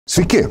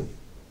Sveiki,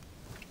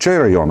 čia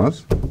yra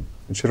Jonas,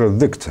 čia yra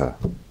Viktor.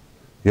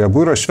 Jie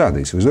abu yra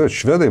švedai, įsivaizduojate,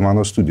 švedai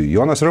mano studijai.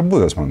 Jonas yra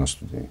buvęs mano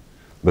studijai.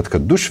 Bet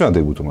kad du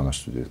švedai būtų mano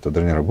studijai, to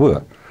dar nėra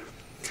buvę.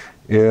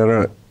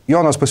 Ir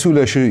Jonas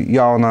pasiūlė šį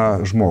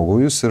jauną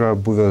žmogų, jis yra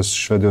buvęs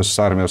Švedijos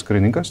armijos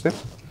karininkas,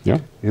 taip? Yeah.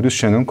 Ir jis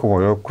šiandien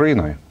kovoja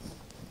Ukrainoje.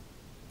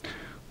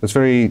 It's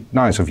very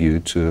nice of you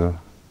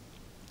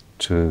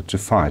to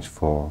fight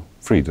for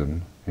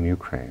freedom in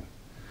Ukraine.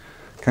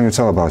 Can you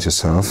tell about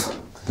yourself?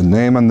 The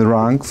name and the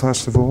rank,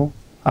 first of all?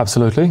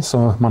 Absolutely.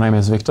 So my name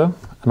is Viktor,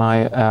 and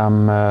I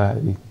am a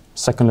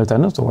second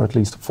lieutenant, or at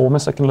least former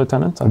second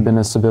lieutenant. I've been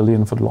a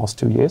civilian for the last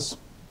 2 years.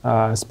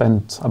 I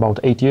spent about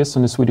 8 years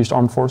in the Swedish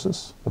Armed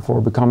Forces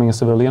before becoming a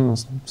civilian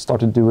and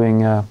started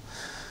doing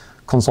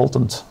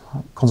consultant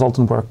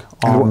work.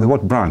 And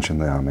what branch in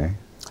the army?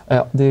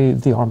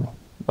 The army.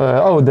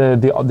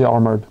 The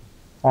armored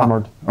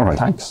all right.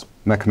 tanks.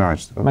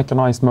 Mechanized?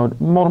 Mechanized,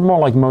 more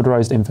like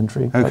motorized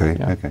infantry. Okay,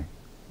 yeah. okay.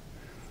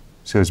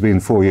 So it's been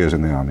 4 years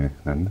in the army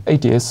then?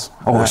 8 years.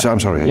 Oh, I'm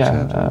sorry, 8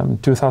 years.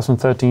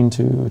 2013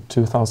 to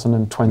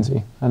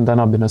 2020. And then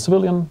I've been a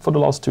civilian for the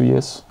last 2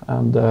 years.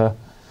 And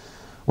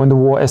when the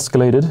war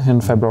escalated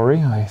in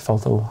February, I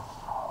felt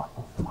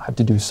I had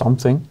to do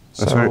something.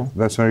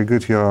 That's very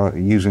good you're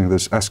using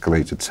this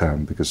escalated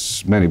term,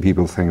 because many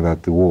people think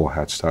that the war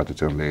had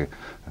started only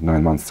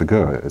 9 months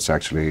ago. It's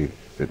actually,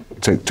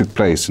 it took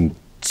place in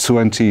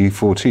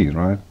 2014,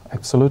 right?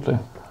 Absolutely.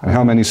 And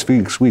how many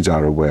Swedes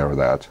are aware of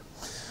that?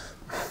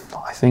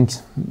 I think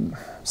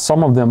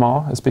some of them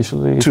are,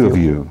 especially... Two of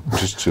you,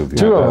 just two of you.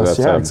 Two of us,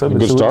 yeah, exactly.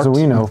 Good start. So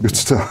we know. Good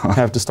start.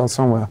 Have to start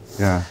somewhere.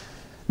 Yeah.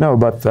 No,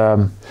 but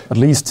at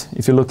least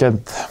if you look at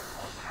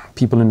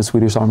people in the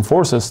Swedish Armed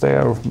Forces, they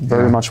are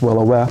very much well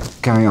aware.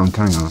 Carry on.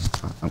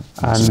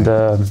 And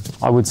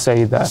I would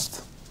say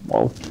that,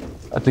 well,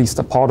 at least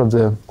a part of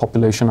the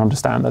population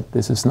understand that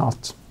this is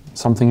not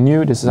something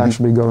new. This is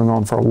actually going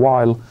on for a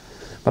while.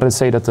 But I'd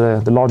say that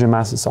the larger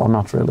masses are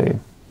not really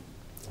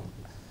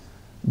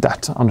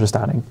that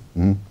understanding.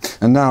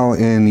 And now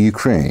in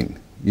Ukraine,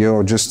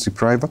 you're just a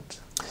private,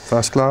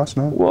 first class,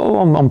 no? Well,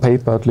 on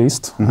paper at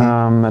least.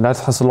 And that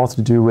has a lot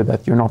to do with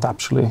that you're not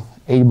actually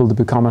able to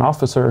become an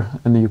officer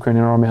in the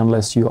Ukrainian army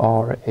unless you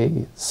are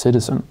a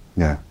citizen.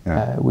 Yeah.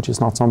 Which is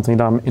not something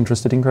that I'm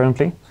interested in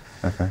currently.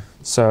 Okay.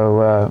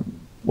 So,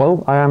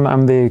 well,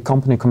 I'm the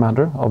company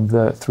commander of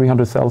the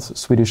 312th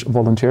Swedish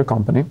volunteer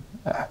company.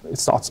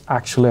 It's not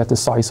actually at the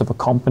size of a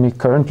company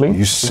currently.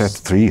 You said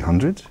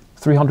 300?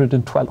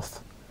 312th.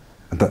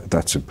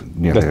 That's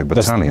nearly a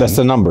battalion. That's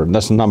the number.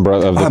 That's the number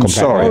of the company. I'm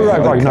sorry. Oh,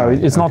 right. Okay. No,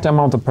 it's not the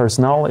amount of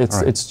personnel.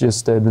 It's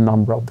just the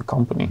number of the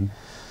company.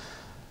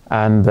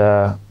 And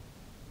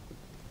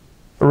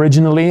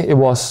originally it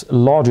was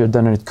larger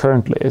than it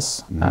currently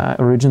is.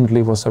 Originally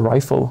it was a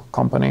rifle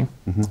company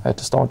at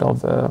the start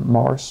of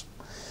Mars.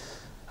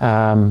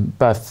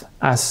 But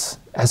as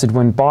it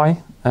went by,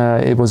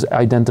 it was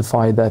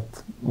identified that,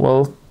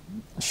 well,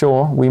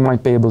 sure, we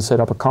might be able to set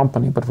up a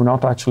company, but we're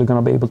not actually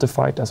going to be able to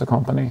fight as a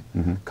company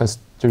because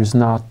there's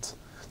not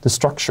the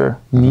structure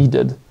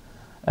needed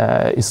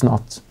is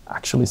not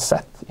actually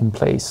set in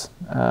place.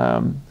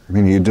 I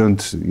mean, you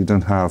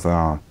don't have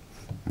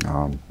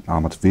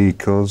armored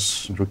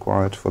vehicles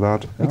required for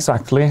that? Yeah?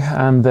 Exactly,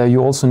 and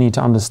you also need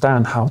to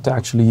understand how to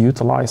actually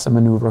utilize a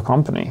maneuver a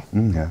company.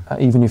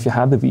 Even if you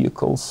have the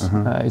vehicles,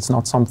 it's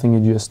not something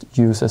you just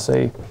use as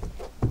a...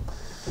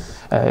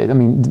 I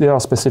mean, there are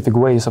specific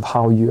ways of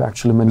how you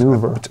actually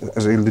maneuver. But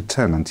as a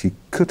lieutenant, you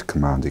could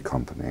command a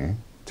company,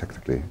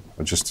 technically,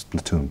 or just a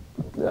platoon?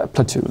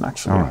 Platoon,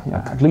 actually, right,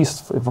 yeah. okay. At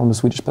least from the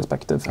Swedish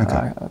perspective.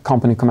 Okay. A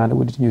company commander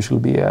would usually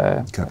be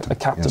a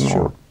captain yes,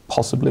 sure. or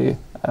possibly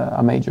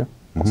a major,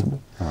 possibly.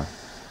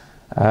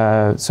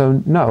 Right.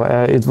 So no,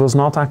 it was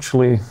not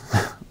actually,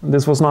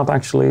 this was not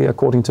actually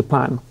according to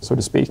plan, so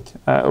to speak.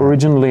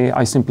 Originally,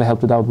 I simply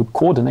helped it out with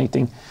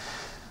coordinating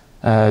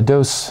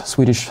those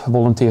Swedish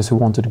volunteers who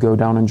wanted to go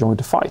down and join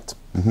the fight.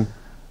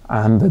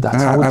 And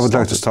that's how it I would started.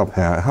 like to stop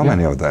here. How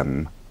many of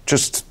them?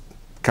 Just,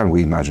 can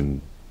we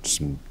imagine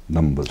some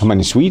numbers? How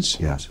many Swedes?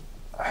 Yes.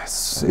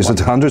 Is it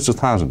hundreds or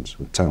thousands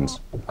or tens?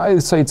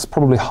 I'd say it's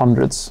probably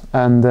hundreds.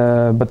 And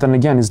but then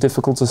again, it's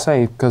difficult to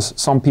say because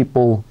some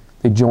people,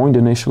 they joined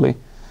initially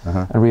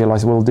and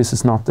realized, well, this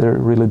is not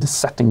really the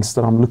settings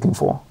that I'm looking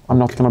for. I'm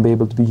not going to be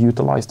able to be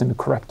utilized in the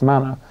correct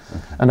manner.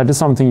 And that is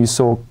something you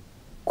saw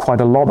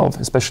quite a lot of,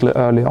 especially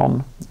early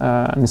on,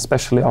 and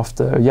especially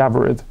after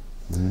Gavėjas.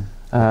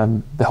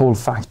 The whole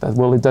fact that,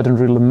 well, it didn't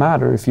really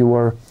matter if you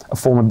were a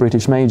former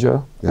British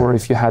major or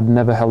if you had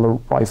never held a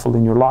rifle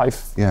in your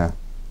life. Yeah.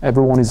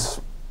 Everyone is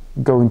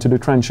going to the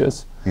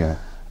trenches. Yeah.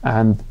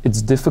 And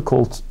it's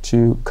difficult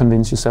to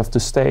convince yourself to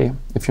stay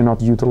if you're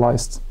not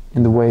utilized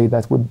in the way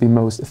that would be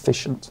most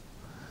efficient.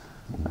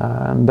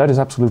 And that is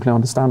absolutely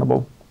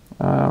understandable,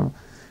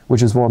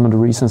 which is one of the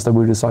reasons that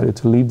we decided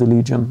to leave the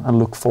Legion and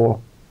look for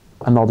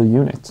another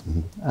unit.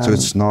 So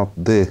it's not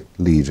the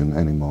Legion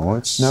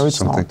anymore? No,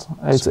 it's not.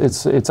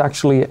 It's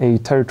actually a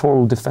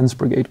territorial defense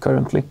brigade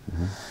currently.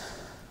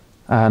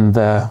 And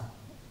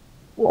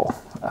well,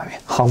 I mean,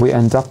 how we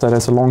end up there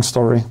is a long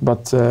story,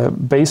 but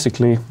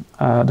basically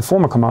the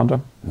former commander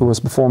who was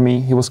before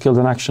me, he was killed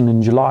in action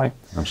in July.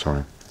 I'm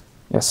sorry.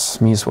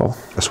 Yes, me as well.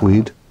 A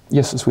Swede?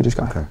 Yes, a Swedish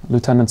guy, Okay.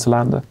 Lieutenant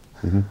Selander.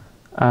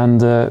 And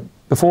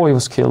before he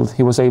was killed,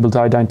 he was able to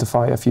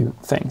identify a few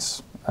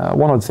things.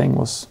 One of the things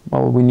was,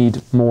 well, we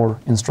need more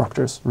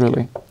instructors,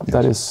 really. Yes.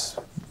 That is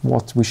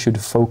what we should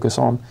focus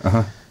on,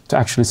 to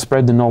actually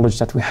spread the knowledge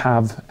that we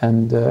have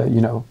and,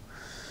 you know,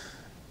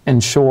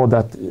 ensure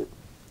that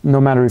no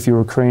matter if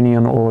you're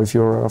Ukrainian or if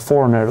you're a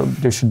foreigner,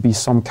 there should be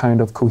some kind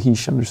of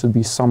cohesion, there should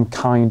be some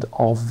kind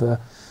of,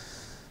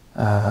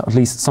 at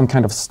least some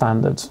kind of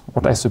standard.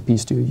 What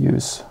SOPs do you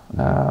use?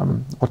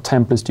 What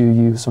templates do you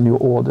use on your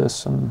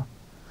orders? And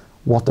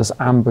what does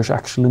ambush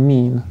actually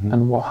mean?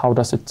 And how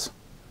does it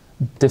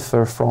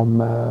differ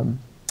from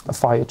a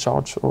fire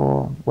charge or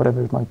whatever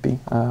it might be?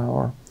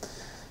 Or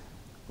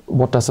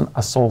what does an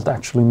assault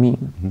actually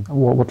mean?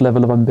 What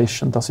level of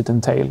ambition does it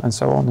entail? And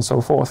so on and so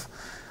forth.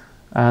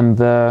 And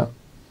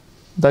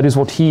that is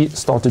what he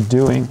started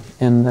doing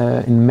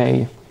in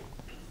May.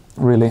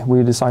 Really,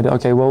 we decided,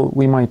 okay, well,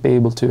 we might be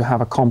able to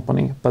have a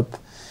company, but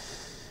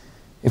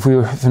if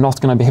we're not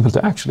going to be able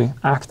to actually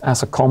act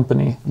as a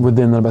company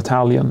within the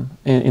battalion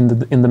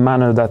in the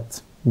manner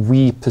that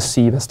we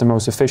perceive as the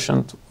most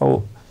efficient,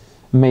 well,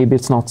 maybe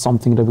it's not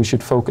something that we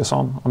should focus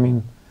on. I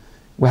mean,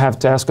 we have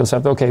to ask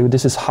ourselves, okay,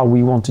 this is how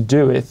we want to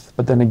do it,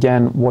 but then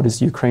again, what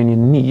is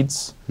Ukrainian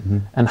needs,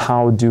 and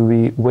how do we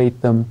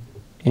weight them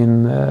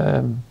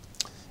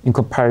in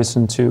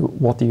comparison to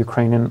what the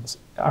Ukrainians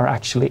are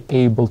actually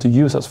able to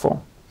use us for.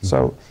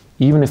 So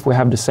even if we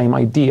have the same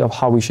idea of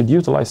how we should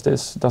utilize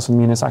this, doesn't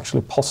mean it's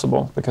actually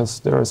possible, because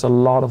there is a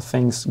lot of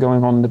things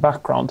going on in the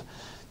background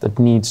that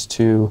needs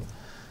to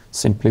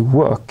simply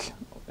work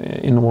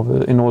in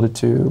order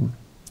to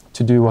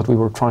do what we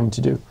were trying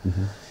to do.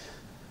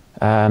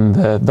 And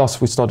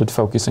thus we started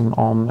focusing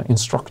on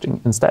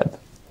instructing instead.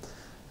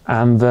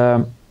 And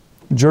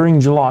during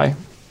July,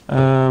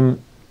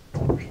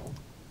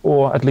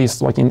 or at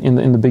least like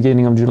in the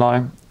beginning of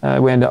July,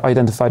 we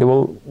identified,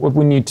 well, what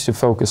we need to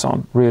focus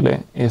on really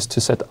is to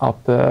set up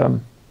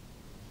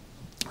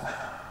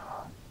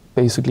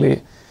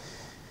basically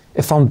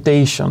a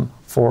foundation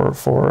for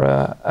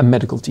a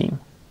medical team.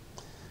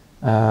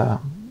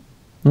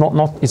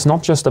 It's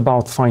not just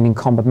about finding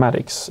combat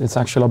medics. It's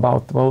actually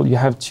about, well, you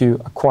have to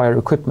acquire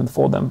equipment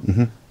for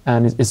them.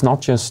 And it's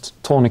not just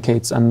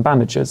tourniquets and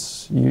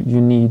bandages.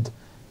 You need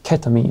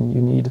ketamine,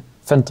 you need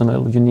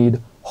fentanyl, you need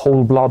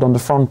whole blood on the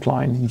front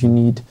line, you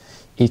need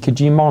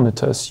EKG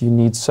monitors, you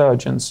need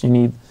surgeons, you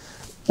need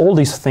all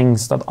these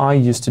things that I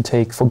used to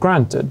take for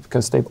granted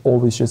because they've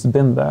always just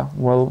been there.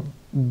 Well,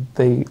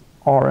 they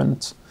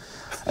aren't,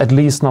 at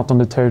least not on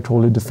the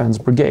territorial defense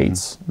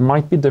brigades.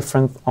 Might be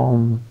different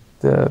on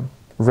the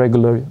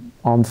regular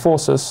armed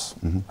forces.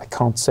 I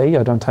can't say,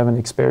 I don't have any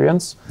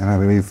experience. And I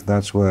believe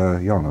that's where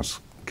Jonas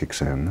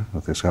kicks in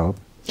with his help.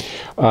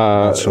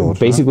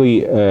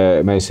 Basically,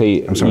 may I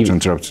say... I'm sorry to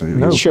interrupt.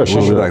 No, sure.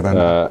 Like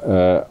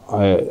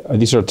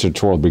these are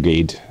territorial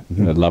brigade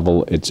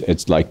level.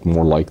 It's like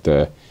more like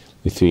the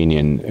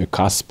Lithuanian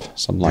CASP,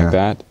 something like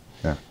that.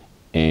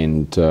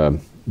 And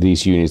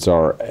these units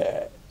are,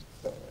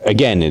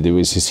 again, it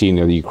was seen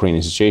in the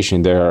Ukrainian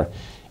situation, they're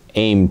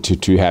aimed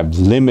to have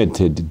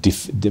limited,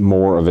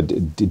 more of a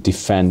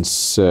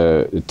defense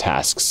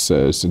tasks,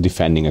 so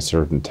defending a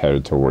certain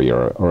territory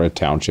or a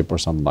township or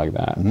something like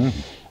that.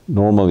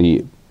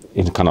 Normally,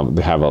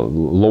 they have a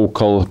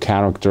local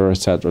character,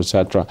 etc.,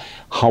 etc.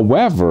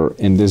 However,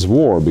 in this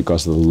war,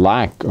 because of the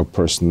lack of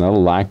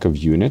personnel, lack of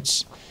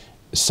units,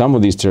 some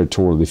of these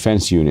territorial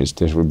defense units,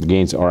 territorial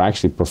brigades, are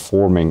actually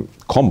performing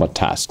combat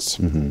tasks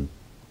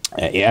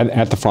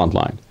at the front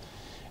line.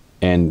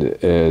 And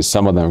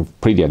some of them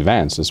pretty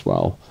advanced as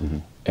well.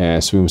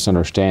 So we must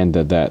understand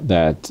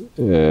that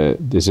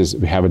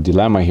we have a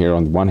dilemma here.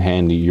 On the one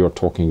hand, you're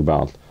talking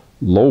about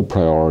low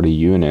priority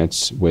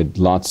units with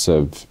lots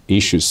of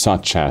issues,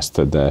 such as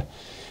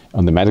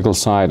on the medical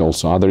side,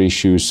 also other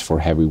issues for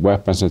heavy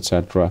weapons,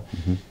 etc.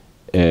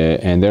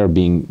 And they're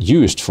being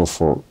used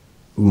for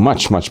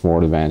much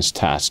more advanced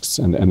tasks,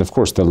 and of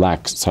course they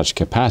lack such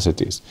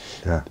capacities.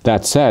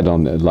 That said,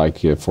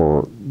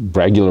 for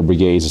regular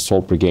brigades,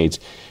 assault brigades,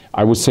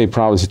 I would say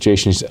probably the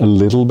situation is a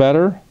little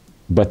better,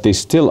 but I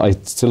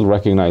still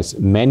recognize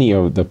many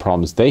of the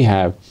problems they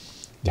have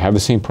the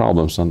same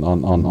problems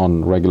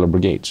on regular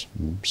brigades.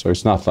 So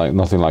it's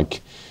nothing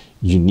like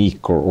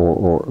unique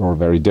or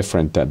very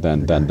different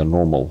than the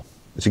normal.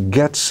 But you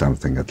get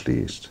something at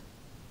least.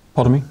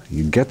 Pardon me?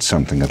 You get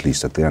something at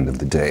least at the end of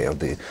the day of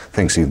the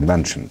things you've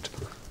mentioned.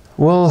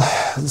 Well,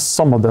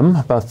 some of them,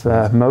 but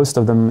most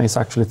of them is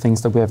actually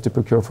things that we have to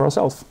procure for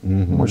ourselves,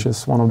 which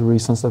is one of the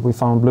reasons that we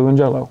found blue and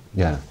yellow.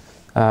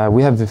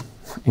 We have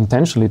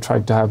intentionally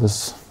tried to have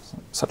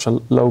such a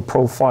low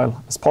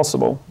profile as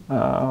possible.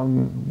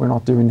 We're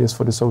not doing this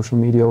for the social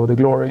media or the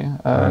glory.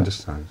 I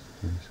understand.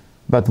 Yes.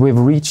 But we've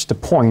reached a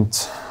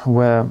point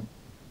where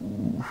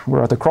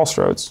we're at a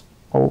crossroads.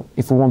 Well,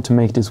 if we want to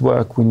make this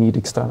work, we need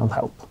external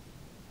help.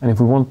 And if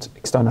we want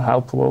external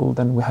help, well,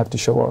 then we have to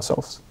show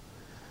ourselves.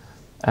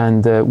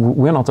 And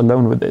we're not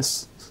alone with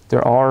this.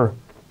 There are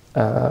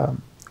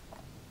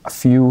a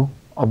few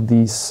of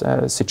these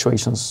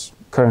situations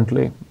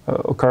currently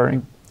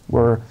occurring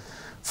where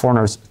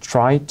foreigners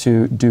try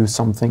to do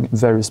something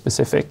very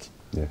specific,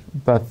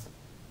 but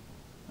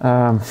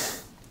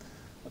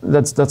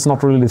that's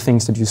not really the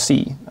things that you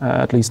see,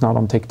 at least not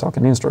on TikTok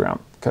and Instagram,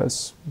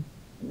 because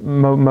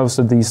most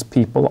of these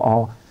people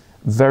are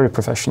very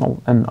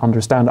professional and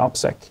understand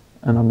OPSEC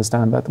and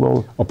understand that,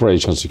 well...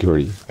 Operational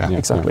security. Yeah,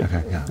 exactly.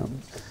 Okay, yeah.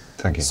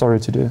 Thank you. Sorry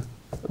to the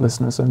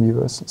listeners and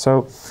viewers.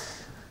 So,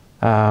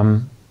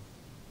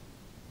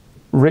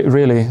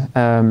 really,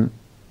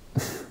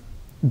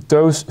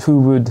 those who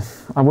would,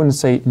 I wouldn't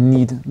say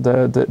need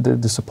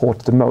the support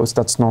the most,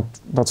 that's not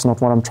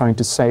what I'm trying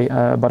to say,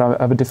 but I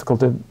have a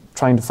difficulty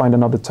trying to find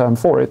another term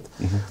for it.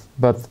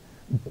 But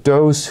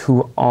those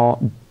who are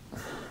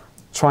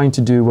trying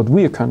to do what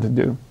we are trying to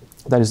do,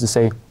 that is to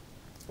say,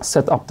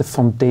 set up the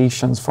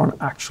foundations for an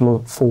actual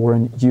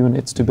foreign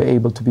unit to be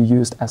able to be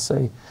used as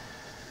a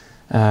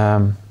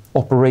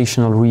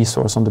operational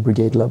resource on the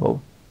brigade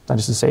level. That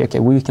is to say, okay,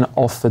 we can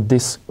offer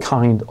this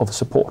kind of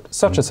support,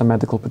 such as a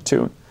medical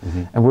platoon,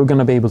 and we're going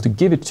to be able to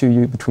give it to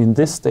you between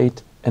this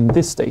state and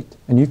this state,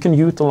 and you can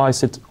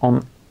utilize it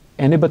on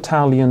any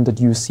battalion that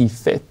you see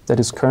fit that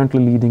is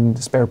currently leading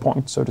the spare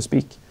point, so to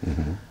speak,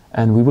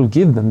 and we will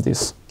give them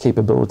these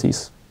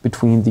capabilities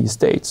between these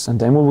states, and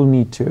then we will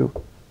need to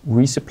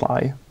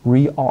resupply,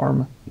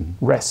 rearm,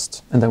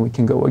 rest, and then we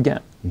can go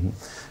again.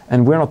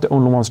 And we're not the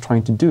only ones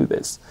trying to do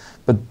this,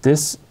 but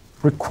this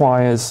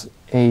requires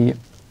a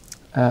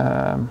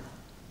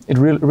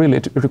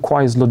it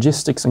requires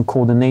logistics and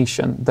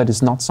coordination that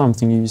is not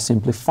something you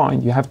simply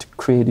find. You have to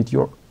create it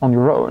on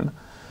your own.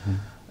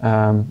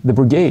 The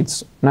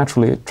brigades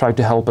naturally try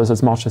to help us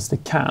as much as they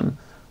can,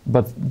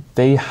 but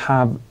they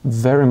have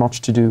very much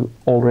to do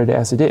already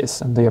as it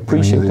is, and they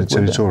appreciate it. The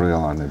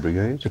territorial army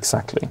brigades?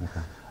 Exactly.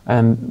 Okay.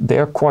 And they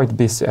are quite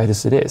busy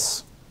as it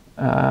is.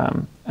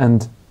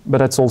 But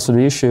that's also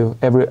the issue.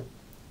 Every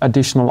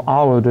additional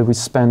hour that we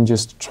spend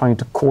just trying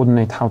to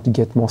coordinate how to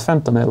get more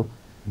fentanyl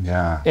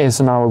is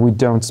an hour we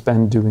don't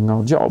spend doing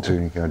our job.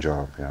 Doing your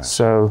job, yeah.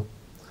 So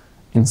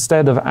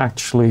instead of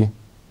actually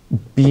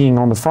being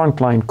on the front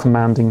line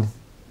commanding,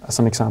 as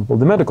an example,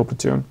 the medical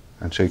platoon.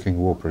 And taking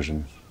war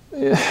prisoners.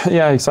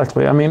 Yeah,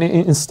 exactly. I mean,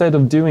 instead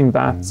of doing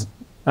that,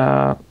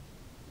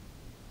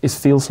 it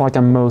feels like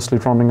I'm mostly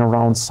running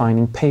around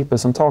signing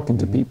papers and talking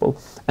to people.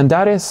 And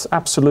that is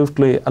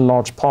absolutely a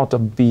large part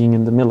of being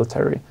in the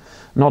military.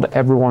 Not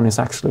everyone is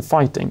actually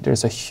fighting.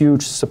 There's a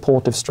huge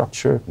supportive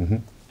structure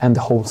and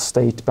the whole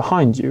state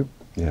behind you.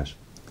 Yes.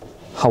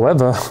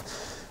 However,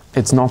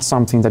 it's not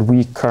something that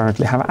we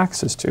currently have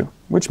access to,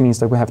 which means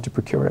that we have to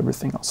procure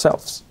everything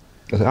ourselves.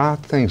 But are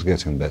things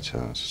getting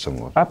better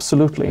somewhat?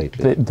 Absolutely,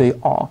 they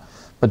are.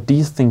 But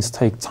these things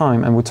take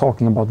time, and we're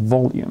talking about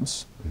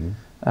volumes.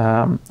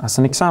 As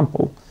an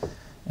example,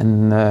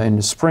 in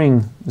the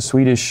spring, the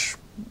Swedish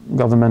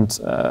government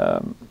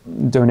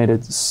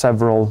donated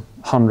several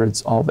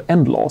hundreds of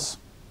end laws.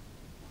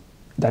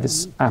 That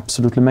is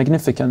absolutely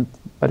magnificent,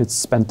 but it's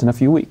spent in a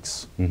few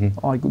weeks.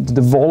 Like,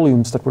 the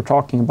volumes that we're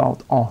talking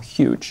about are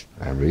huge.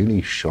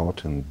 Really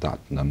short in that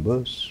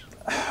numbers?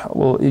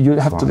 Well, you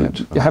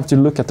have to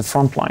look at the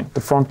front line.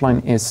 The front line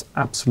is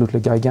absolutely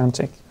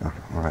gigantic.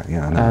 Right,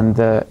 yeah, I know.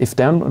 And if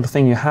the only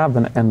thing you have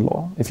an end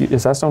law, if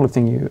that's the only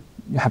thing you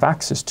have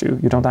access to,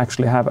 you don't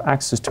actually have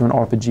access to an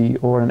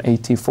RPG or an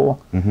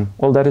AT-4,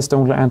 well, that is the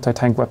only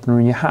anti-tank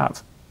weaponry you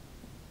have.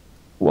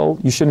 Well,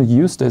 you shouldn't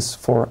use this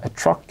for a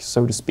truck,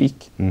 so to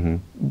speak.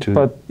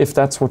 But if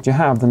that's what you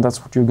have, then that's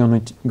what you're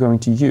going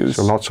to use.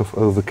 So lots of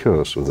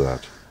overkills with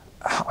that.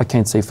 I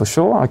can't say for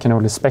sure, I can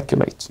only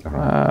speculate.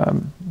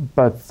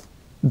 But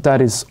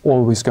that is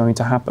always going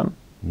to happen.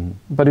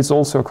 But it's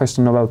also a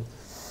question about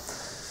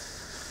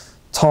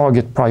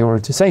target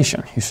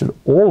prioritization. You should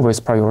always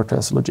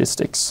prioritize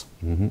logistics.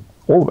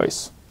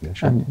 Always. Yeah,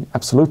 sure. And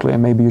absolutely,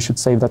 and maybe you should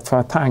save that for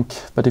a tank.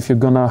 But if you're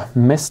gonna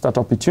miss that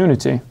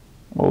opportunity,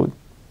 well,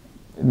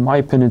 in my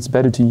opinion, it's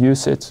better to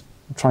use it,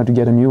 try to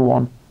get a new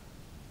one,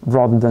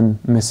 rather than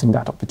missing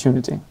that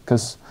opportunity.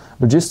 Because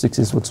logistics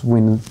is what's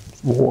wins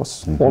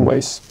wars,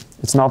 always.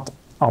 It's not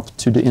up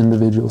to the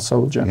individual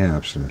soldier. Yeah,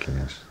 absolutely,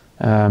 yes.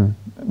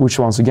 Which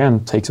once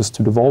again takes us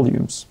to the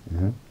volumes.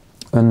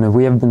 And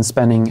we have been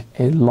spending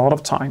a lot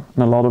of time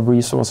and a lot of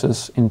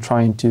resources in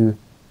trying to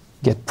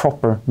get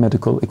proper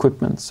medical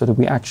equipment so that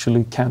we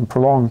actually can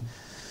prolong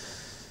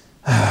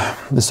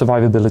the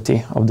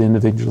survivability of the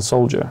individual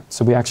soldier.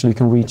 So we actually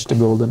can reach the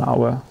golden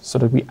hour, so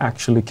that we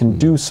actually can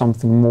do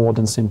something more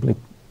than simply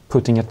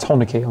putting a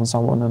tourniquet on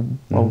someone and,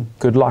 well,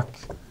 good luck.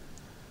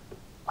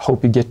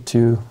 Hope you get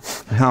to...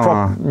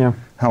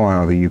 How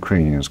are the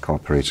Ukrainians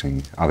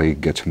cooperating? Are they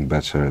getting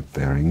better at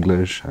their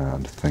English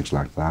and things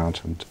like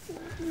that? And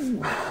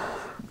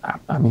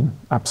I mean,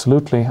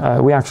 absolutely.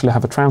 We actually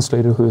have a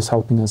translator who is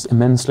helping us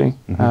immensely.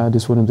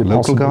 This wouldn't be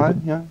local possible. Guy?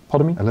 Yeah.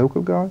 Pardon me? A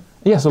local guy?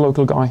 Yes, a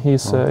local guy.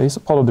 He's a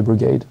part of the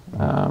brigade.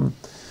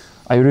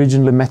 I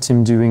originally met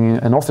him doing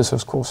an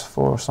officer's course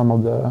for some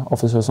of the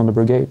officers on the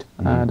brigade.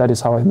 That is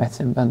how I met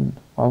him, and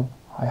well,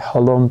 I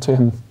held on to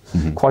him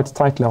quite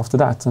tightly after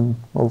that, and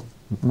well,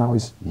 now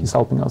he's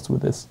helping us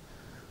with this.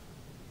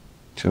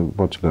 So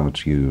what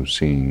about you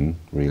seeing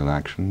real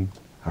action?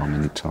 How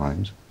many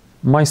times?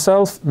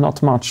 Myself,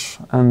 not much,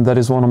 and that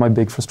is one of my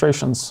big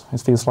frustrations.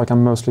 It feels like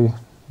I'm mostly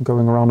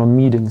going around on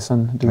meetings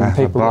and doing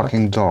paperwork. A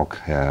barking dog,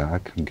 yeah, I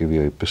can give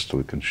you a pistol,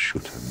 you can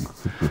shoot him.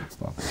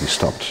 Well, he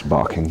stopped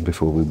barking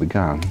before we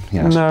began,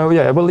 yes. No,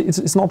 yeah, well,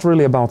 it's not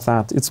really about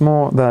that. It's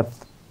more that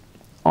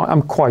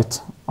I'm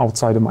quite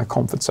outside of my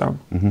comfort zone.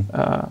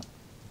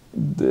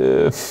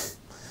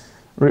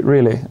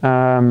 Really.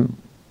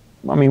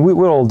 I mean,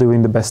 we're all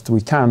doing the best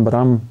we can, but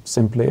I'm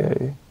simply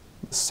a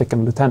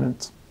second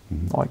lieutenant.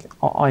 Like,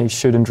 I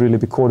shouldn't really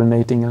be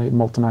coordinating a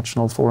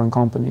multinational foreign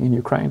company in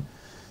Ukraine.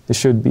 There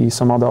should be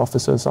some other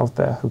officers out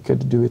there who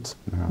could do it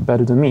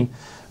better than me.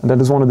 And that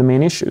is one of the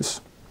main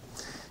issues.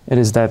 It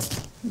is that,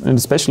 and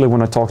especially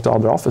when I talk to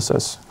other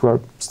officers who are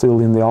still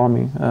in the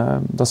army,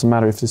 doesn't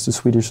matter if it's the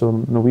Swedish or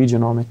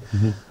Norwegian army,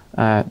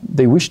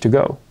 they wish to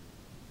go.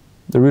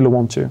 They really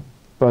want to.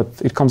 But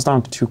it comes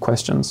down to two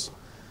questions.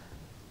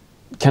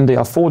 Can they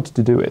afford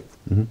to do it?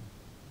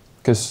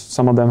 Because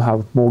some of them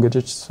have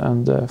mortgages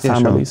and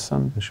families.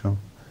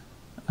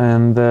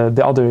 And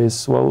the other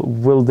is, well,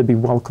 will they be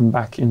welcomed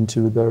back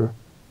into their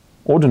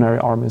ordinary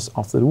armies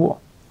after the war?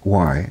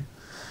 Why?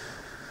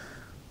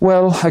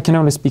 Well, I can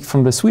only speak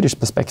from the Swedish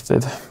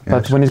perspective,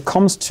 but when it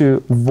comes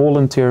to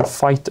volunteer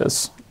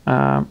fighters,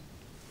 and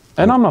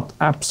I'm not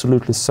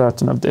absolutely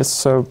certain of this,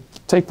 so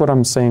take what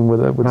I'm saying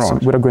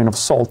with a grain of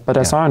salt, but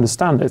as I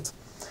understand it,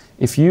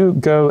 if you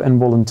go and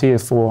volunteer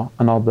for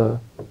another,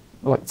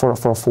 like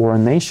for a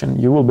foreign nation,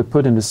 you will be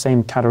put in the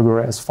same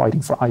category as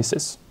fighting for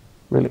ISIS.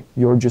 Really,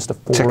 you're just a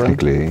foreign...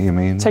 Technically, you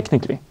mean?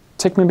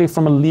 Technically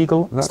from a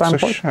legal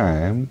standpoint. That's a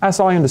shame. As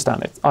I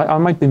understand it. I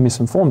might be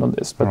misinformed on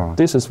this, but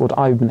this is what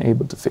I've been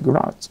able to figure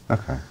out.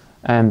 Okay.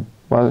 And,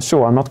 well,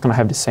 sure, I'm not going to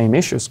have the same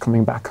issues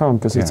coming back home,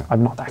 because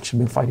I've not actually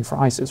been fighting for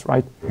ISIS,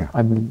 right?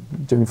 I've been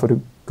doing for the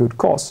good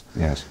cause.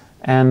 Yes.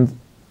 And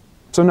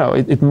so, no,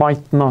 it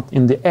might not,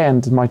 in the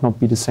end, it might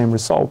not be the same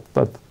result,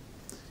 but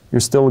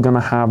you're still going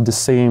to have the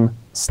same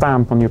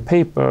stamp on your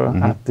paper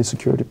at the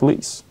security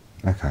police.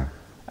 Okay.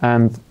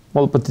 And,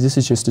 well, but this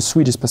is just the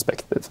Swedish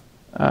perspective.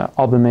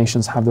 Other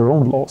nations have their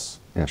own laws,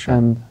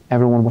 and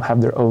everyone will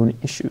have their own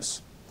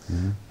issues.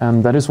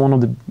 And that is one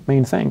of the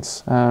main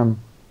things.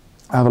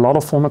 I have a lot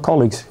of former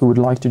colleagues who would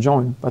like to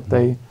join, but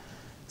they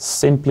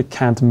simply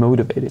can't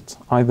motivate it,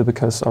 either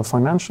because of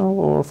financial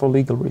or for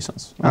legal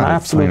reasons. And I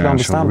absolutely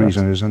understand that. The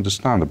reason is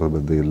understandable,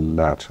 but the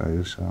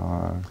latter is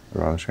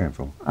rather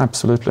shameful.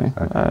 Absolutely.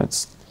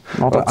 It's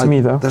not up to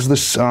me, though. There's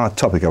this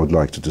topic I would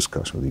like to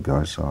discuss with you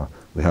guys.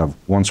 We have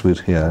one Swede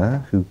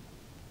here who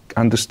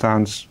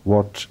understands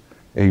what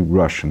a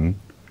Russian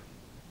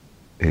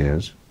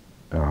is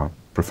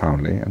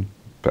profoundly and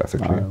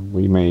perfectly.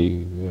 We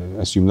may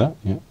assume that,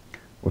 yeah.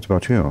 What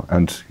about you?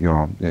 And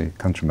your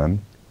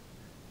countrymen?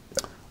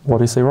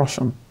 What is a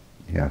Russian?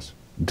 Yes.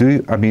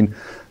 Does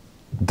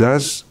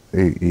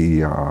an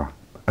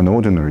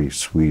ordinary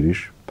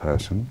Swedish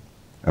person,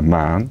 a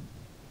man,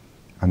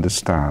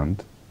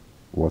 understand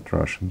what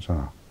Russians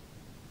are?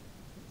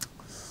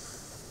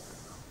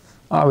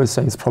 I would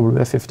say it's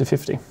probably a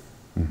 50-50.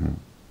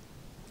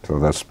 So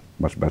that's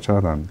much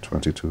better than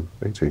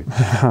 20-80.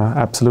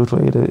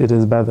 Absolutely, it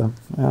is better.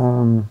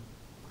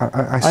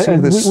 I see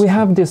this.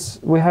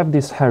 We have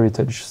this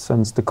heritage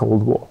since the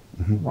Cold War,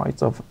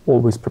 right? Of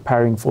always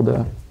preparing for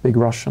the big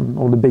Russian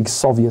or the big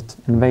Soviet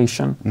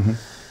invasion.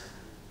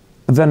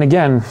 But then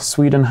again,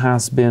 Sweden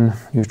has been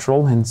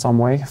neutral in some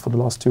way for the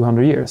last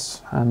 200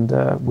 years, and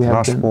we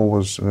have last war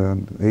was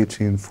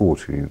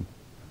 1814,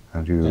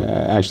 and you.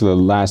 Actually,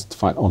 the last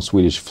fight on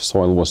Swedish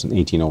soil was in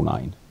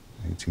 1809.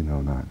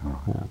 1809.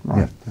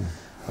 Right.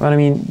 But I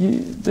mean,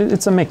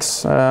 it's a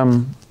mix. I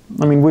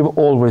mean, we've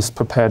always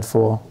prepared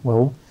for,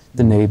 well,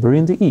 the neighbor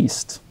in the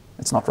east.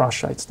 It's not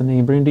Russia, it's the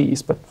neighbor in the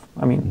east. But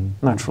I mean,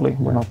 naturally,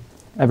 we're not.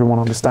 Everyone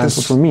understands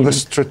what we mean. The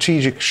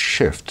strategic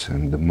shift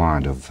in the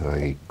mind of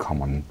a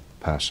common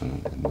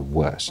person in the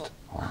West,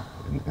 or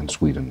in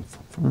Sweden,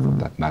 for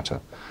that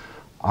matter,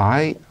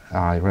 I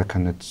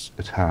reckon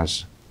it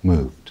has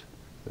moved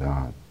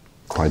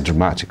quite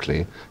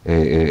dramatically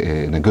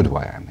in a good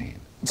way. I mean.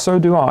 So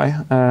do I,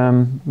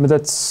 but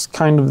that's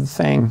kind of the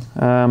thing.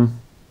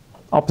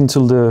 Up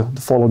until the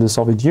fall of the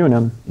Soviet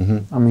Union,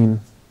 I mean,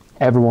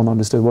 everyone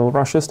understood, well,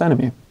 Russia's the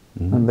enemy,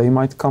 and they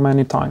might come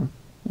any time.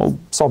 Well,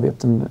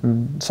 Soviet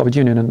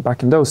Union and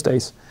back in those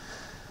days.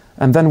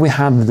 And then we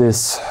had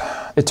this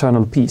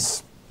eternal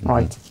peace,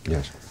 right?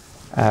 Yes.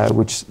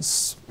 Which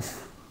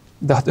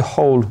the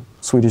whole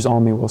Swedish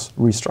army was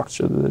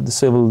restructured. The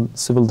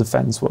civil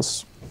defense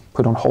was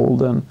put on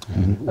hold, and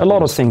a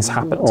lot of things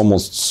happened.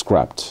 Almost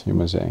scrapped, you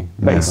must say.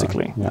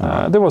 Basically.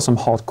 There were some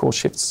hardcore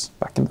shifts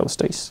back in those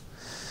days.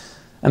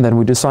 And then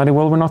we decided,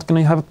 well, we're not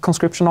going to have a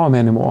conscription army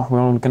anymore. We're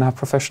only going to have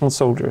professional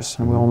soldiers,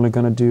 and we're only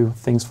going to do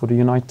things for the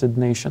United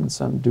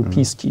Nations and do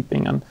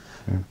peacekeeping. And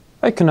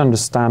I can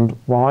understand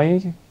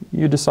why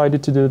you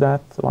decided to do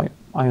that. Like,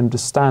 I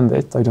understand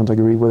it. I don't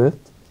agree with it.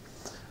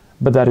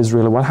 But that is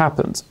really what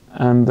happened.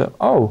 And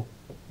oh,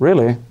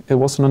 really? It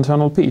was an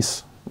internal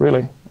peace.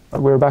 Really?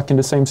 We're back in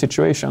the same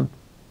situation.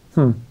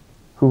 Who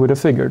would have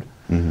figured?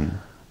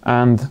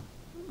 And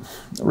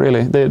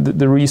really,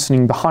 the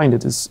reasoning behind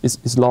it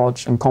is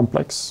large and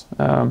complex.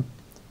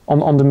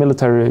 On the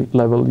military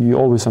level, you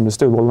always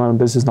understood, well, no,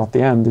 this is not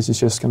the end. This is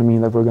just going to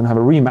mean that we're going to have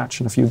a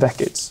rematch in a few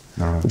decades,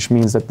 which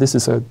means that this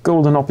is a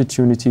golden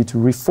opportunity to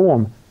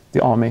reform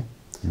the army,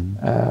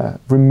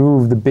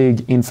 remove the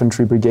big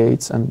infantry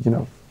brigades,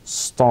 and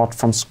start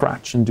from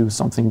scratch and do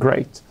something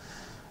great.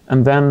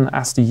 And then,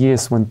 as the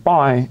years went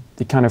by,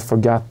 they kind of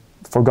forgot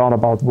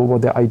about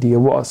what the idea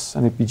was,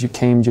 and it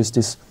became just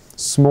this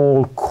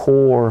small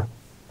core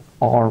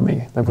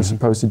army that was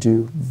supposed to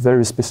do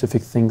very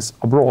specific things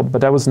abroad.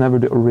 But that was never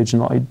the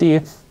original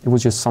idea. It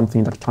was just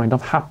something that kind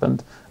of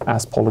happened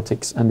as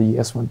politics and the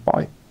years went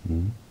by.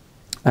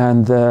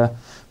 And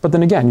but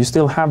then again, you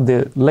still have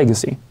the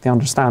legacy, the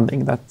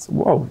understanding that,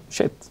 whoa,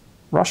 shit,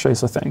 Russia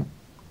is a thing,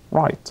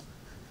 right?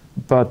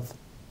 But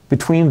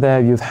between there,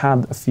 you've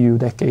had a few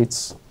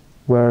decades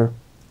where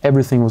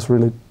everything was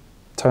really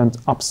turned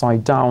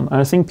upside down. And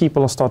I think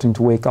people are starting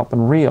to wake up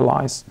and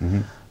realize,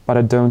 but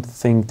I don't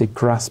think they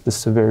grasp the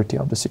severity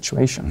of the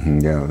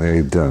situation. Yeah,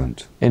 they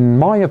don't. In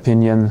my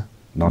opinion,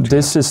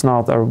 this yet. is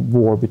not a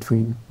war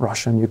between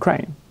Russia and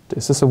Ukraine.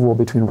 This is a war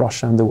between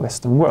Russia and the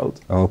Western world.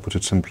 I'll put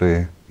it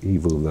simply,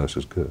 evil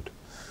versus good.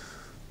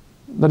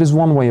 That is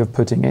one way of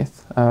putting it.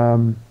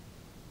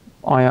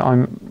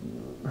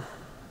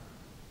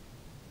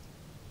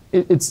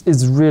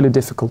 It's really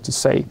difficult to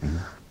say,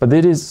 but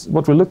it is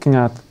what we're looking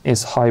at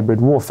is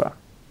hybrid warfare.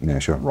 Yeah,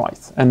 sure.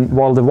 Right. And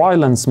while the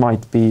violence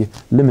might be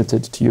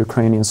limited to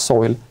Ukrainian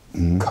soil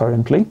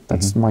currently,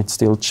 that might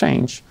still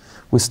change,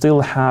 we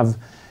still have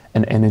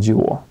an energy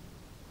war.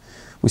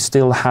 We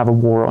still have a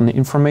war on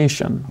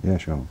information. Yeah,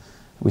 sure.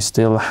 We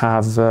still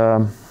have...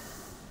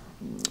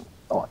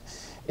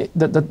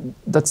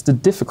 that's the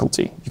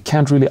difficulty. You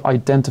can't really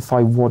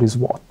identify what is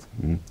what.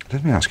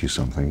 Let me ask you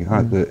something.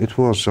 It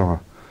was,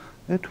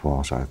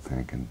 I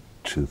think, in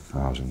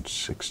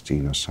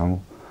 2016 or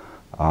so.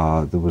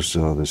 There was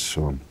this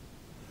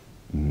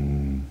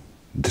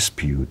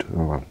dispute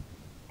or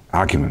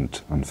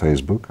argument on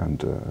Facebook,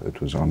 and it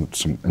was on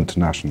some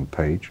international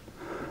page.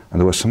 And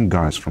there were some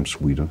guys from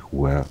Sweden who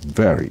were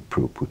very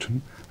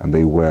pro-Putin, and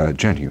they were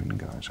genuine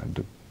guys. I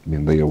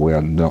mean, they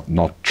were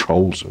not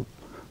trolls or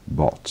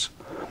bots.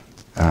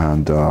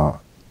 And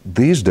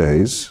these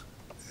days,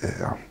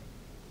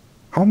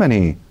 how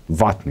many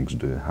Vatniks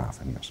do you have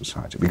in your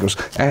society? Because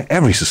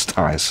every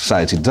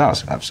society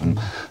does have some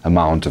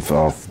amount of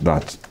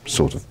that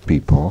sort of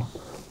people.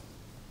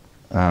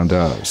 And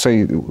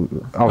say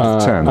out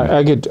of 10.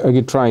 I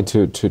could try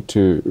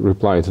to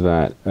reply to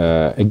that.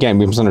 Again,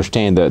 we must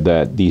understand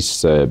that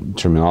these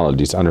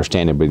terminologies,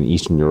 understandable in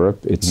Eastern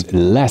Europe, it's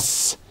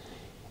less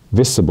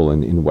visible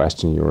in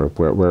Western Europe,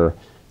 where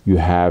you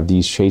have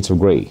these shades of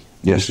gray.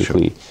 Yes,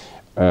 basically.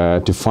 Sure.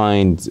 To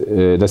find,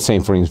 the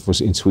same for instance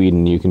in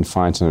Sweden, you can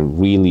find some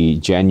really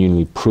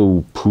genuinely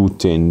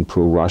pro-Putin,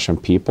 pro-Russian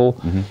people.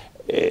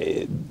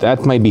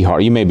 That might be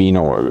hard. You may be, 1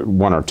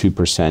 or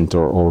 2%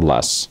 or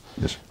less.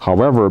 Yes.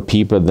 However,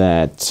 people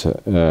that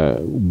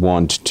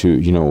want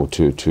to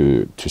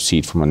see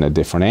it from a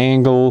different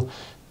angle,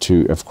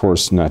 to of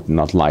course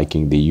not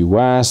liking the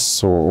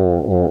U.S.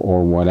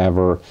 or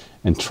whatever,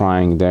 and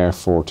trying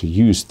therefore to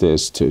use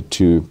this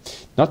to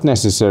not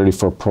necessarily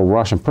for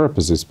pro-Russian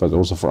purposes, but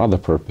also for other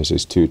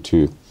purposes to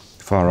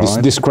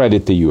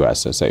discredit the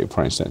U.S. Say,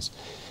 for instance.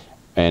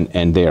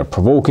 And they are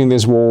provoking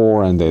this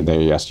war, and they're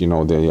just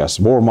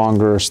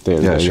warmongers,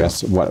 they're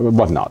just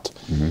whatnot.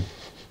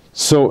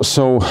 So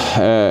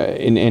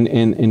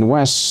in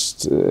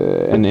West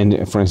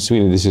and for instance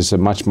Sweden, this is a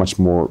much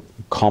more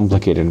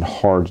complicated and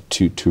hard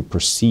to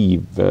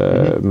perceive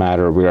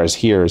matter, whereas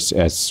here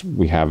as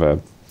we have a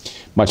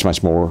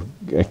much more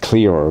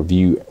clearer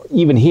view.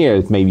 Even here,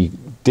 it may be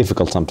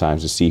difficult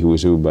sometimes to see who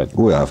is who, but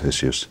we have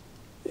issues.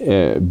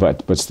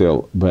 But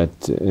still,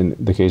 in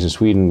the case of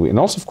Sweden, and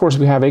also of course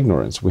we have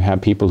ignorance. We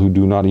have people who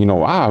do not,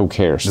 who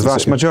cares? The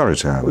vast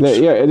majority, I would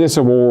say. Yeah, it is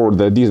a war.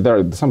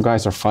 Some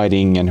guys are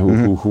fighting, and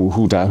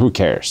who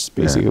cares?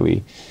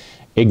 Basically,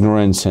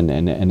 ignorance and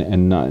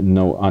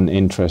no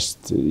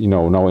uninterest.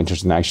 No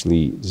interest in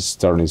actually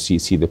starting to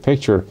see the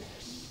picture.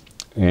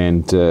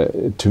 And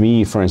to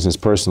me, for instance,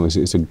 personally,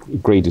 it's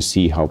great to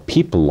see how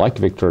people like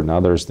Viktor and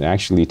others, they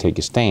actually take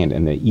a stand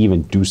and they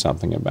even do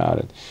something about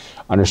it.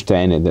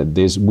 Understanding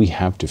that we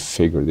have to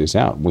figure this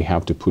out. We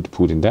have to put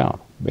Putin down,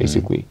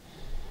 basically.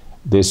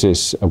 This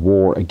is a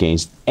war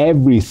against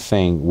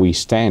everything we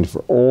stand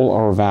for, all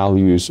our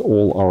values,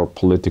 all our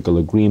political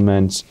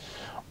agreements,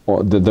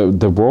 or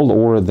the world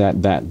order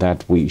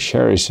that we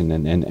cherish and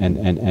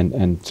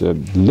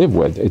live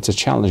with. It's a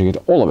challenge against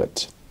all of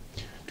it.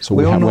 So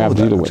we have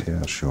to deal with it.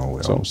 Yeah, sure,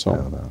 we all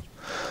know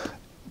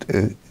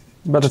that.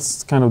 But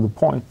it's kind of the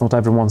point. Not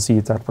everyone sees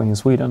it that way in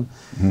Sweden.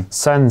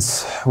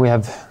 Since we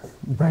have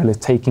rarely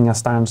taking a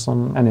stance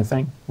on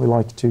anything. We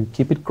like to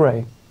keep it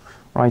grey,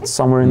 right?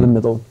 Somewhere in the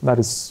middle. That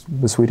is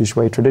the Swedish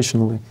way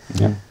traditionally.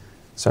 Yeah.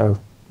 So,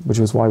 which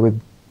is why we've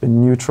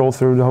been neutral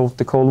through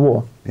the Cold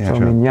War. Yeah, so,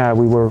 sure. I mean, yeah,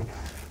 we were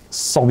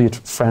Soviet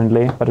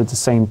friendly, but at the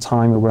same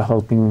time we were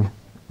helping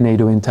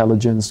NATO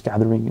intelligence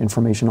gathering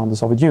information on the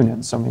Soviet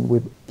Union. So, I mean,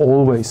 we've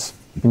always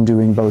been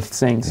doing both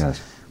things.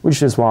 Yes.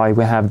 Which is why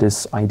we have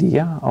this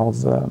idea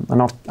of,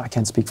 I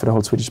can't speak for the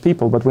whole Swedish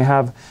people, but we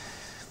have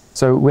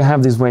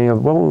this way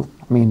of, well,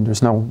 I mean,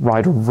 there's no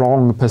right or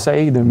wrong per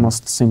se, there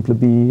must simply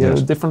be a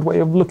different way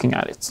of looking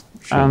at it.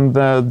 Sure. And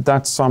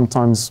that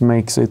sometimes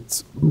makes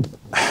it,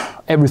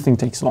 everything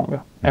takes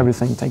longer,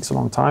 everything takes a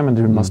long time, and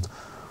there must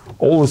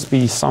always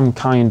be some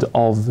kind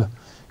of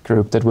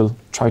group that will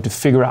try to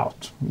figure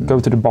out, go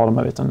to the bottom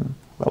of it, and,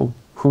 well,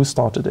 who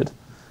started it?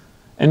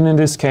 And in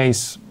this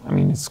case, I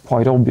mean, it's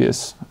quite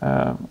obvious.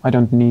 I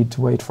don't need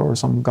to wait for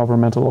some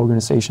governmental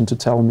organization to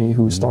tell me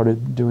who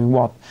started doing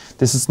what.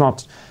 This is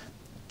not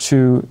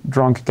two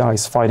drunk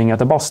guys fighting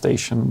at a bus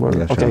station where,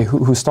 okay,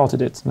 who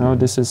started it? No,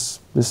 this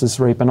is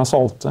rape and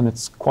assault, and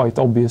it's quite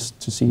obvious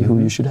to see who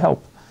you should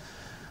help.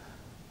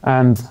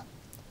 And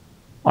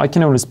I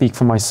can only speak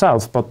for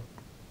myself, but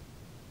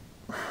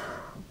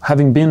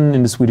having been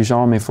in the Swedish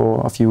army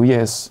for a few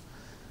years,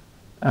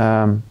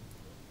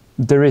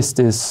 there is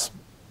this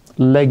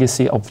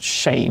legacy of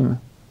shame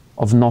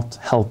of not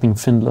helping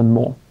Finland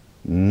more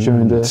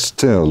during the... It's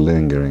still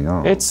lingering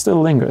on. It still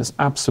lingers,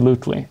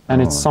 absolutly.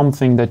 And it's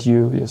something that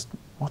you just,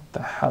 what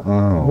the hell?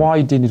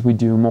 Why didn't we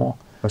do more?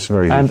 That's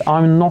very... And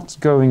I'm not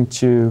going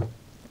to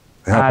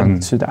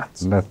add to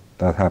that. Let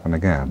that happen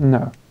again.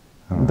 No.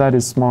 That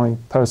is my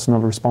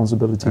personal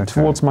responsibility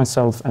towards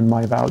myself and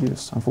my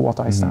values and for what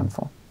I stand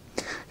for.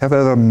 Have you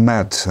ever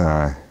met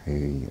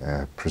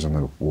a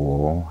prisoner of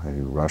war, a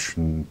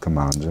Russian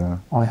commander?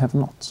 I have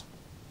not.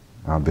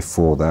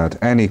 Before that,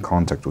 any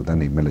contact with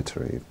any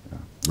military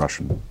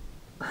Russian?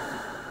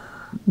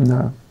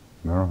 No.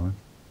 All right.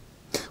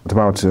 What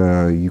about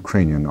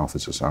Ukrainian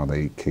officers? Are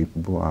they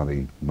capable? Are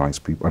they nice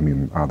people? I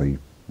mean, are they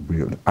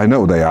real? I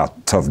know they are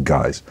tough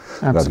guys.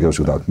 Absolutely. That goes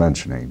without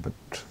mentioning. But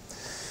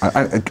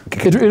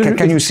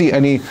can you see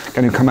any?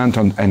 Can you comment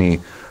on any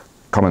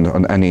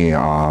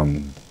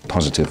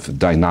positive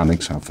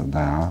dynamics of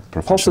their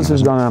professionalism?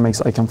 Positive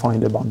dynamics I can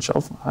find a bunch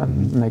of,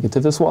 and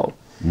negative as well.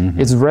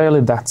 It's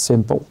rarely that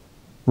simple.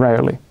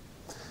 Rarely.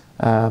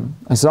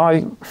 As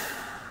I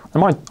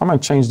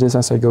might change this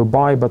as I go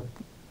by, but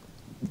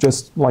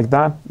just like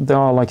that, there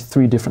are like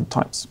three different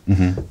types.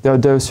 There are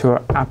those who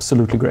are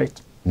absolutely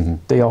great.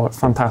 They are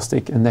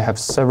fantastic and they have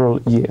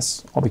several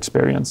years of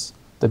experience.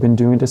 They've been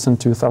doing this in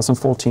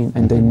 2014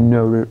 and they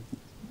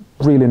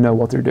really know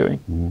what they're doing.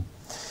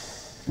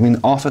 I mean,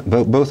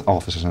 both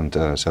officers and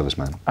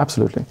servicemen?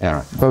 Absolutely. Yeah,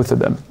 right. Both of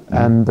them.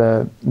 And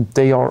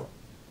they are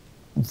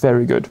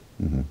very good,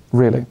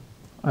 really.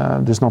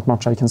 There's not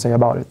much I can say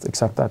about it,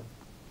 except that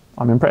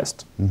I'm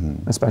impressed,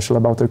 especially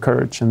about their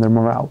courage and their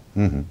morale.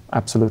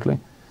 Absolutely.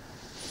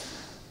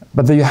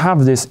 But then you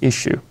have this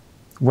issue.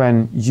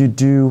 When you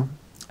do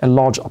a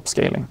large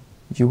upscaling,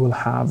 you will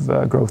have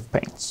growth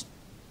pains.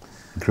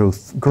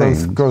 Growth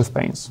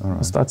pains.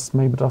 Right. That's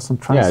maybe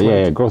doesn't translate.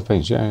 Yeah, growth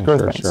pains. Yeah,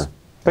 growth pains. Sure.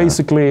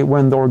 Basically,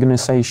 when the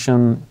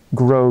organization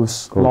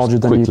grows larger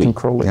than you can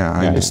control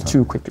it, it's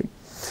too quickly.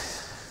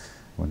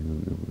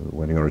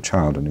 When you're a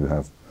child and you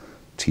have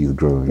teeth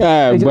growing.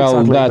 Well,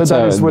 exactly.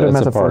 That is where the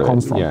that's metaphor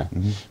comes from. Yeah.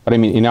 But I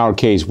mean, in our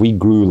case, we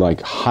grew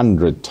like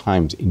 100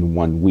 times in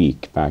 1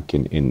 week back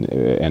in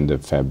end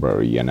of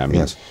February, and I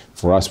mean,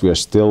 for us, we are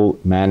still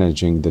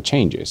managing the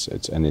changes.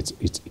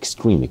 It's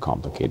extremely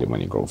complicated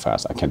when you grow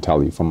fast. I can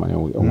tell you from my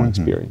own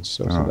experience.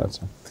 So that's.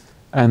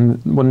 And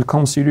when it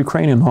comes to the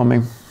Ukrainian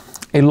army,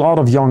 a lot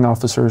of young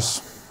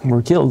officers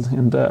were killed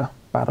in the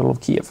Battle of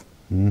Kiev,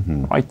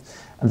 right?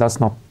 And that's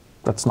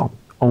not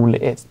only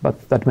it,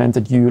 but that meant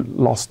that you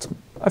lost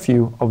a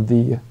few of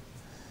the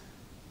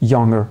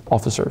younger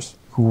officers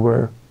who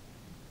were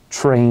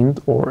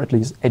trained or at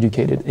least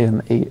educated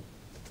in a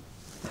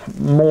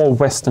more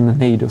Western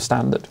NATO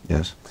standard.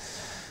 Yes.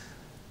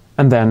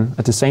 And then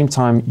at the same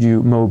time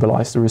you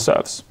mobilize the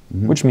reserves,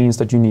 which means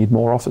that you need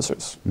more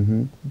officers.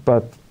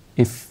 But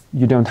if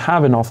you don't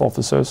have enough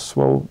officers,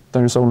 well,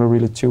 there's only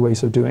really two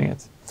ways of doing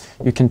it.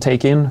 You can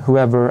take in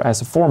whoever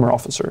as a former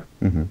officer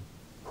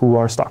who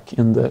are stuck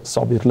in the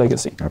Soviet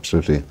legacy.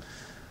 Absolutely.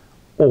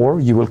 Or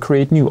you will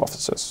create new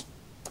officers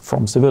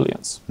from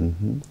civilians,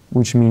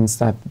 which means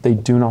that they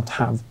do not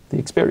have the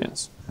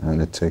experience.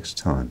 And it takes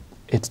time.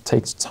 It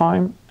takes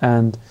time,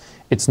 and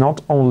it's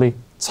not only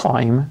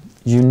time,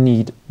 you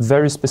need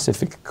very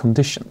specific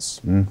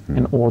conditions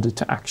in order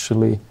to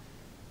actually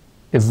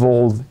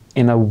evolve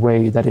in a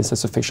way that is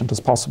as efficient as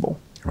possible.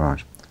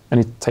 Right. And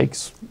it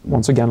takes,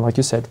 once again, like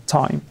you said,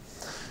 time.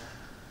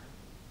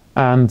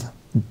 And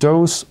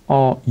those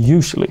are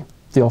usually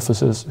the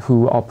officers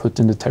who are put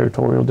in the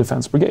territorial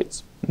defense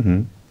brigades.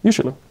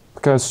 Usually,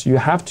 because you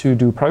have to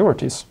do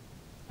priorities.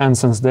 And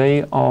since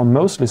they are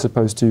mostly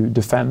supposed to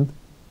defend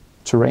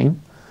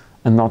terrain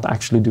and not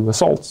actually do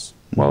assaults,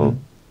 well,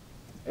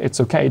 it's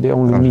okay. They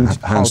only need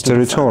how to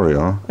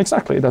territorial.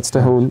 Exactly, that's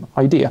the whole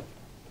idea.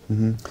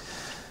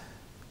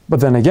 But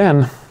then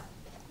again,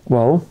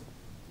 well,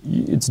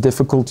 it's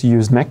difficult to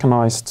use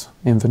mechanized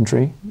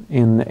infantry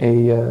in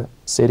a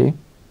city.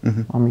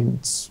 I mean,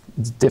 it's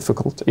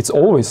difficult. It's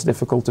always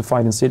difficult to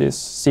fight in cities.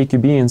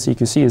 CQB and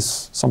CQC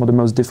is some of the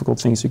most difficult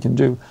things you can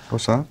do.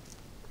 What's that?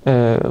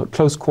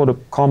 Close quarter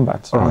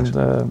combat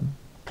and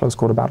close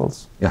quarter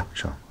battles. Yeah,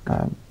 sure.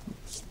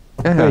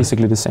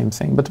 Basically the same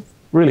thing, but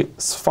really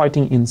it's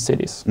fighting in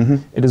cities.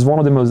 It is one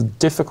of the most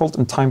difficult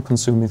and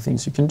time-consuming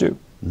things you can do.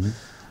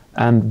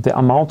 And the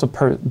amount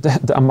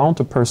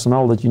of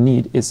personnel that you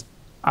need is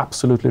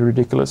absolutely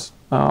ridiculous.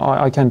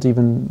 I can't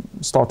even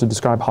start to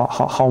describe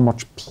how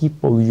much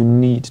people you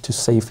need to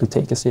safely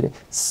take a city.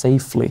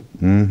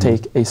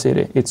 Take a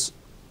city. It's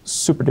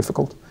super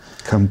difficult.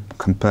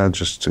 Compared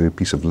just to a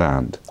piece of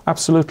land.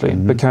 Absolutely,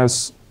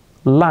 because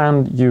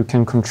land you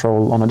can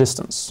control on a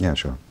distance. Yeah,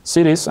 sure.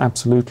 Cities,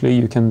 absolutely,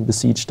 you can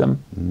besiege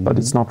them, but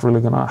it's not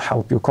really going to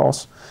help your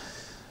cause.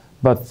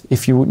 But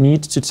if you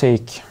need to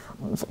take,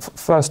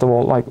 first of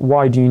all, like,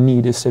 why do you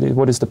need a city?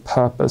 What is the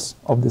purpose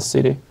of this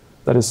city?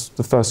 That is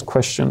the first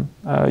question.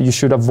 You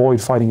should avoid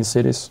fighting in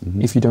cities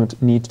if you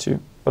don't need to.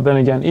 But then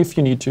again, if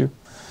you need to,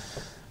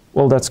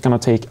 well, that's going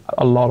to take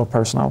a lot of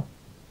personnel.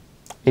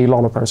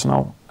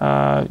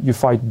 You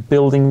fight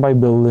building by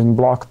building,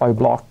 block by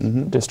block,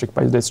 district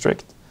by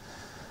district,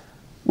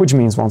 which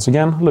means, once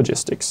again,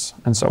 logistics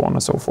and so on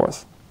and so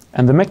forth.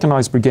 And the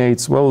mechanized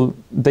brigades, well,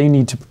 they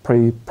need to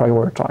be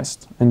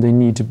prioritized and they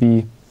need to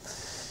be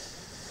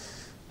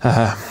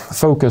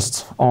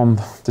focused on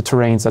the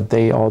terrains that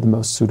they are the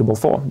most suitable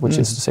for, which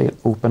is to say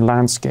open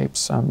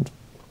landscapes and,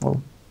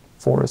 well,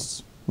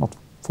 forests, not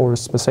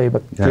forests per se,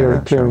 but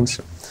clearings.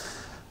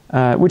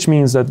 Sure. Which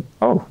means that,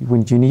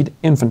 when you need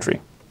infantry,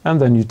 and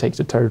then you take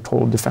the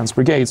territorial defense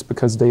brigades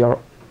because they are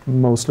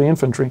mostly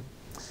infantry.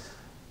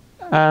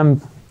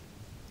 And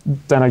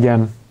then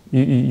again,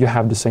 you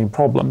have the same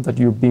problem, that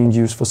you're being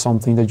used for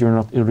something that you're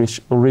not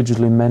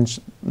originally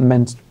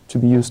meant to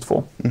be used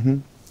for.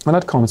 And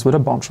that comes with a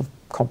bunch of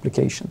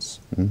complications.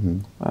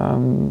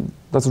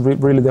 That's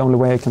really the only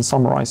way I can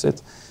summarize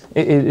it.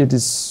 It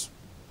is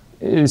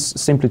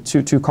simply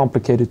too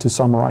complicated to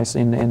summarize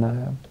in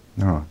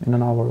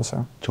an hour or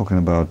so. Talking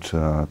about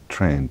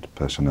trained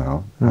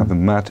personnel, have you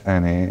met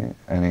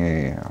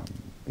any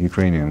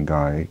Ukrainian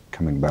guy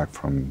coming back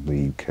from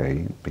the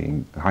UK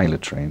being highly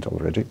trained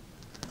already?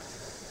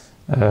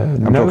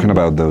 I'm talking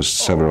about those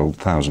several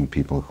thousand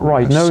people who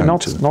right, no,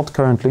 not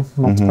currently,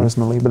 not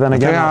personally, but then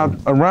again... They are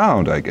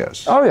around, I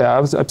guess. Oh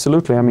yeah,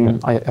 absolutely. I mean,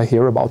 I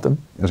hear about them.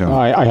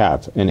 I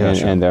have,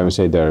 and I would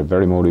say they're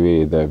very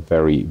motivated, they're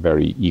very,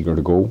 very eager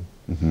to go.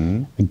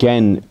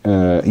 Again,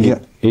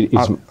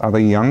 are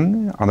they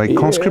young? Are they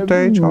conscript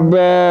age?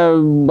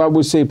 Well, I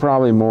would say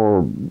probably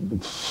more,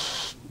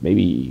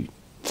 maybe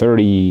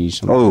 30,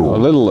 a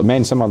little.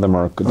 Man, some of them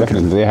are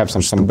definitely. They have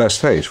some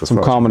best age,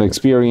 some common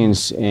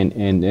experience,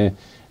 and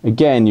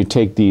again, you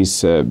take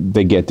these.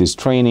 They get this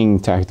training,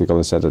 tactical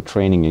etc.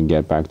 training, and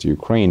get back to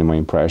Ukraine. And my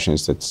impression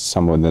is that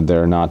some of them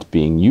they're not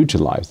being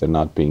utilized. They're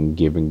not being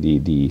given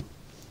the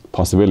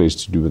possibilities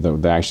to do what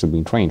they're actually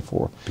being trained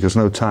for. Because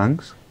no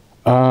tanks.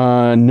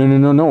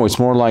 No. It's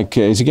more like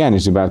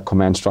it's about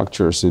command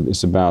structures.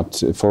 It's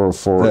about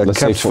let's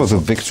say for the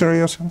victory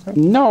or something.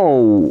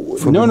 No.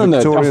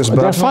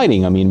 They're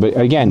fighting. I mean, but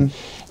again,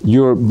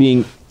 you're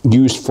being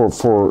used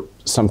for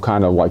some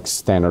kind of like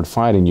standard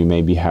fighting. You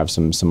maybe have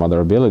some other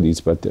abilities,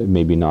 but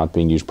maybe not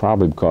being used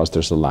probably because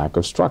there's a lack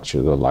of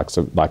structure, the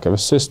lack of a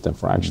system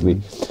for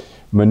actually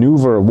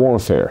maneuver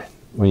warfare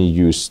when you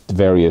use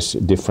various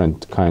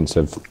different kinds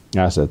of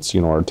assets.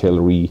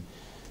 Artillery.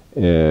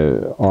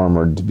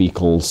 Armored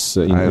vehicles,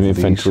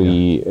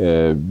 infantry,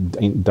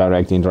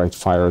 direct, indirect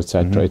fire,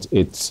 etc.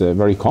 It's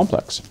very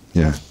complex.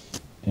 Yeah.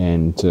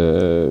 And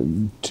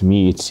to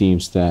me, it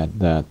seems that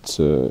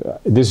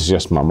this is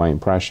just my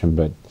impression,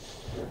 but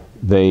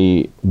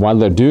while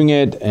they're doing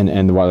it,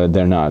 and while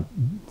they're not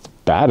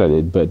bad at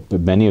it, but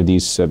many of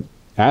these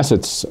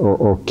assets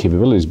or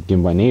capabilities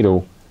given by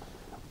NATO,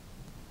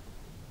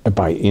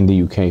 in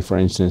the UK, for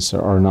instance,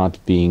 they're not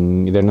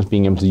being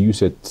able to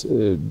use it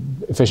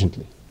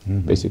efficiently.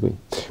 Basically,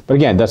 but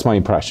again, that's my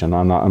impression.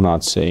 I'm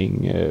not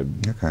saying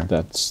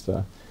that's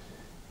the.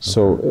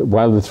 So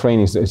while the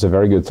training is a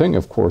very good thing,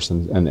 of course,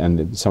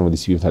 and some of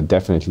these youth have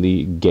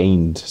definitely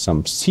gained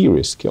some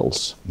serious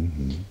skills,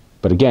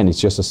 but again, it's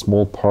just a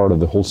small part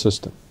of the whole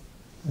system.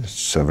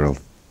 Several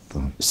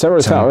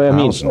thousand. I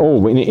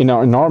mean, in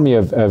an army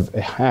of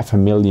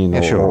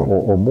 500,000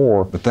 or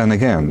more. But then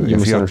again,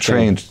 if you are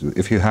trained,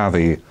 if you have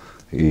a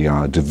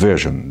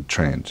division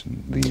trained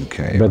in the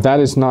UK. But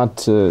that's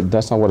not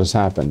what has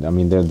happened. I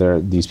mean,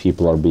 these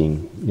people are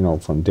being,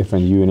 from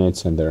different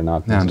units, and they're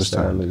not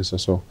necessarily.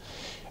 So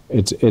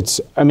it's.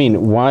 I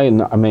mean, why?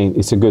 I mean,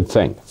 it's a good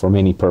thing for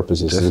many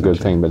purposes. Definitely. It's a good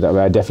thing. But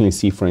I definitely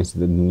see, for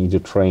instance, that you need to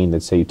train.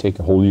 Let's say you take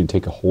a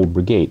whole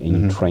brigade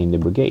and you train the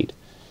brigade,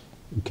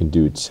 You can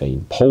do it, say,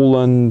 in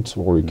Poland,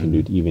 or you can do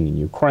it even in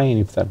Ukraine,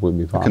 if that would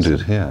be possible. You can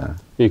do it here.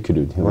 You could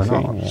do it here. Why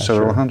not? Yeah,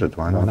 Several hundred,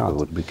 why not? It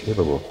would be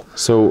capable.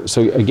 So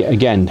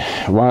again,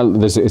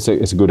 while it's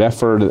a good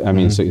effort, I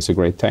mean, it's a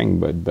great thing,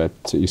 but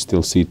you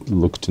still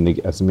look to it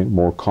as a bit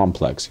more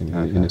complex,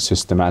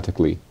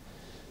 systematically.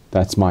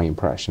 That's my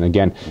impression.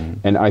 Again,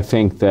 and I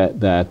think that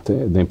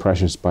the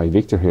impressions by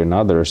Viktor here and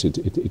others,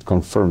 it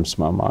confirms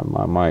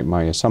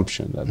my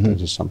assumption that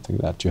that is something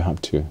that you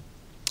have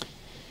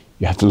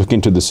to look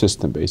into the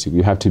system, basically.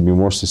 You have to be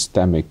more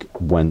systemic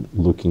when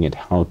looking at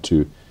how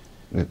to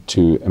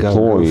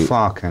employ. How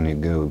far can you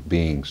go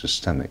being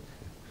systemic?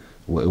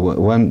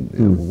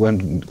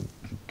 When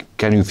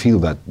can you feel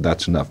that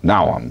that's enough?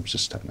 Now I'm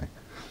systemic.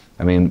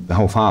 I mean,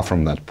 how far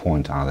from that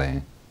point are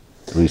they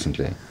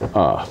recently?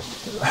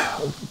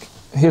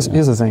 Here's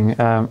the thing.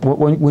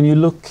 When you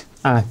look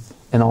at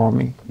an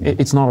army,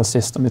 it's not a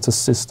system, it's a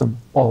system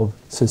of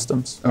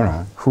systems. All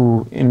right.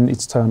 Who in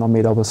its turn are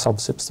made up of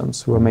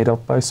subsystems, who are made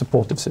up by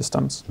supportive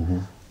systems.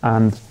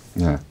 And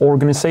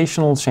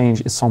organizational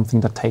change is something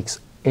that takes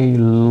a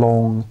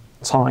long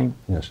time.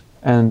 Yes.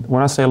 And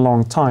when I say a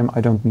long time,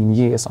 I don't mean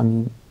years, I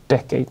mean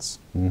decades.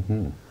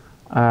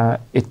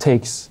 It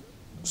takes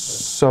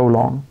so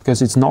long,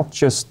 because it's not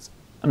just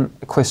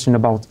a question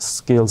about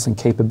skills and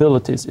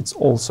capabilities, it's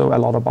also a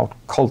lot about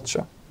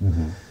culture.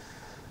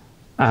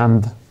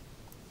 And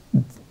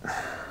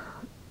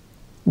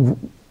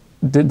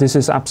this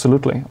is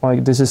absolutely,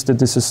 like, this is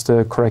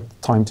the correct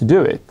time to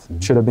do it.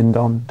 It should have been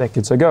done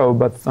decades ago,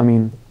 but I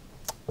mean...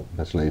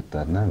 That's late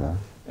than never.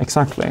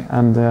 Exactly,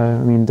 and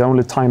I mean, the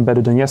only time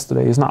better than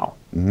yesterday is now.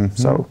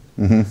 So,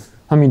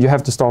 I mean, you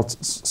have to start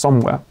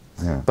somewhere.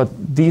 But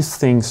these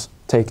things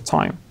take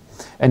time.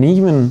 And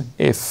even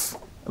if,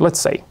 let's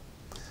say,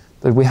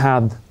 that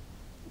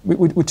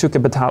we took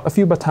a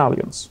few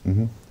battalions,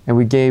 and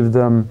we gave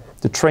them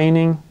the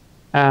training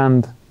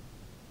and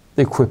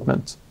the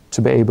equipment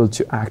to be able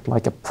to act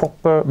like a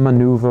proper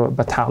maneuver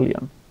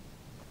battalion,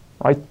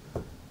 right?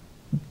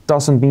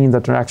 Doesn't mean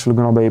that they're actually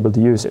going to be able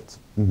to use it.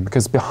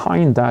 Because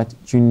behind that,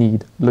 you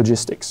need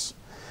logistics,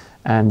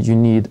 and you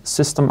need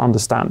system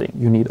understanding,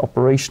 you need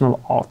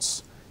operational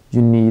arts,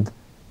 you need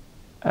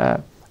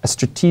a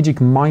strategic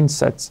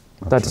mindset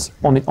that's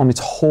on its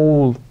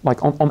whole,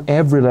 like on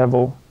every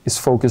level, is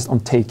focused on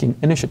taking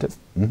initiative.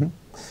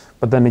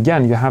 But then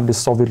again, you have this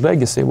Soviet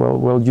legacy.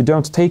 Well, you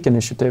don't take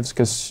initiatives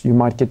because you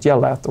might get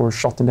yelled at or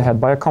shot in the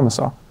head by a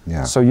commissar.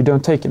 So you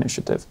don't take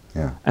initiative.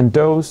 And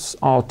those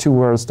are two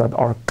words that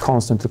are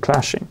constantly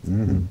clashing.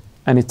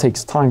 And it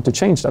takes time to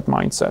change that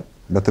mindset.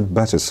 But the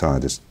better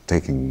side is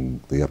taking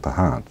the upper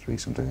hand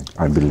recently,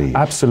 I believe.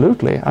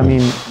 Absolutely. I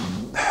mean...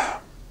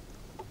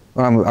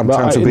 I'm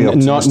trying to be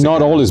optimistic.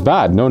 Not all is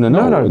bad. No. And I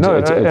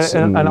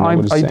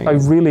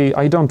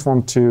don't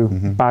want to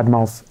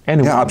badmouth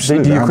anyone. Yeah,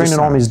 absolutely. The Ukrainian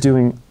army is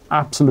doing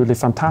absolutely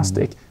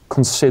fantastic,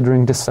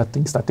 considering the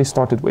settings that they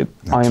started with.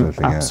 I am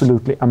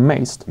absolutely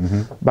amazed.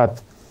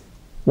 But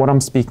what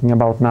I'm speaking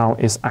about now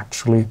is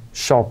actually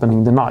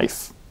sharpening the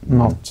knife,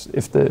 not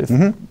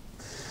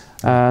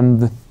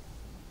and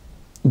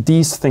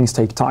these things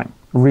take time.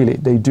 Really,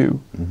 they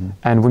do.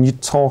 And when you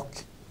talk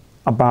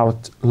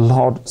about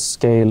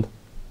large-scale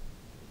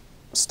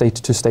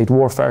state-to-state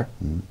warfare,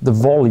 the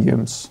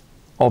volumes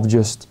of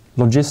just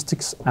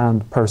logistics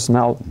and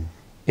personnel,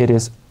 it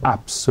is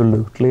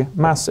absolutely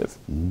massive.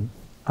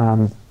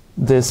 And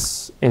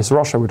this is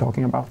Russia we're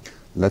talking about.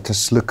 Let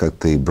us look at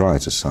the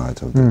brighter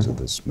side of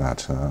this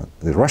matter,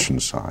 the Russian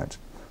side.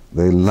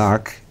 They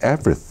lack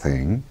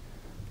everything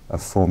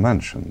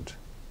aforementioned,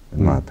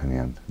 in my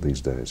opinion,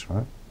 these days,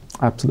 right?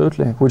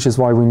 Absolutely, which is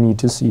why we need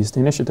to seize the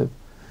initiative.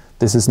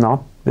 This is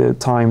not the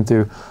time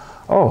to,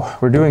 oh,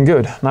 we're doing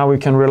good, now we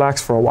can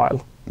relax for a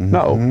while.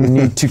 No, we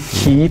need to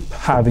keep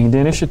having the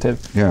initiative.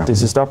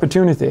 This is the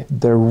opportunity.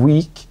 They're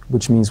weak,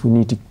 which means we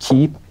need to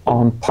keep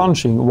on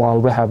punching while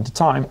we have the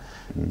time,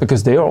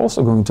 because they are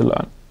also going to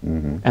learn.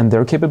 And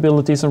their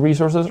capabilities and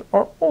resources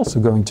are also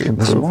going to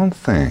improve.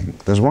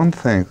 There's one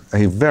thing,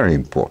 a very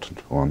important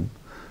one,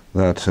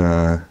 that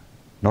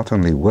not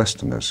only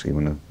Westerners,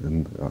 even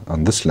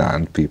on this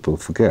land, people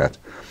forget.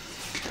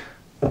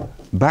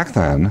 Back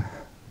then,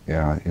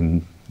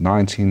 in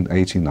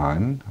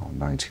 1989 or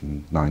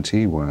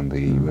 1990, when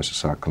the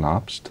USSR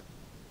collapsed,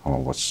 or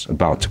was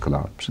about to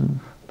collapse,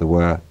 there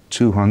were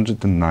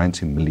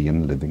 290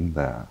 million living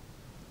there.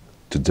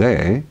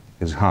 Today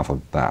is half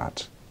of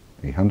that,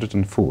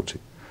 140.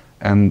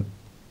 And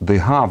the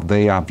half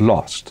they have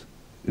lost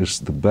is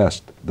the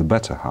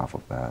better half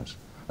of theirs.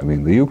 I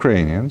mean, the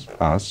Ukrainians,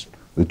 us,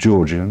 the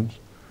Georgians,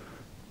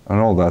 and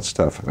all that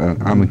stuff.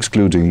 And I'm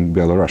excluding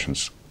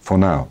Belarusians for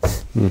now.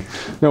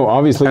 No,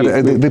 obviously...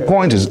 And, the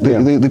point is,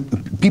 the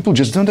people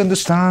just don't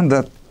understand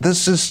that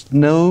this is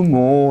no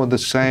more the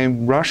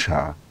same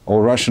Russia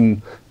or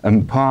Russian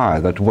empire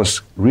that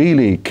was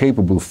really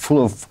capable,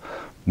 full of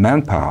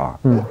manpower.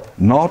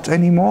 Not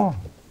anymore.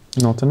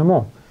 Not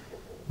anymore.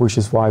 Which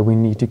is why we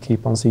need to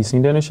keep on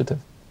seizing the initiative.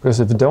 Because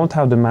if they don't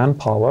have the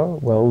manpower,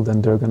 well,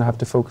 then they're going to have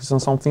to focus on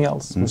something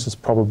else, which is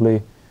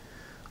probably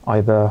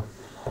either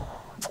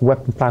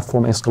weapon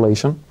platform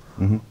escalation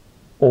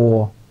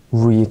or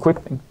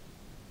re-equipping.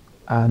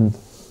 And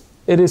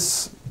it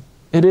is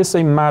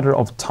a matter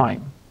of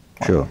time.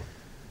 Sure.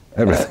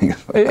 Everything is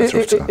a matter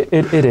of time.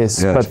 It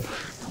is. Yes. But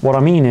what I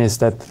mean is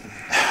that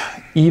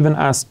even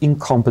as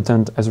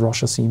incompetent as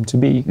Russia seemed to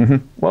be,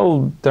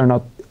 well, they're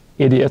not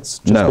idiots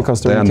just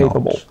because they're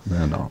incapable.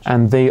 They're not.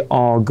 And they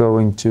are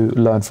going to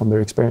learn from their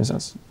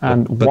experiences.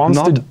 And but once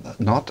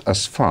not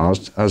as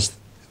fast as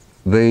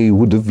they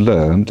would have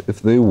learned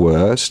if they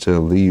were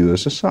still the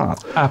USSR.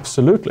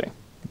 Absolutely.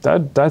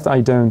 That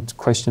I don't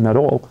question at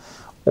all.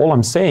 All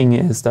I'm saying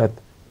is that,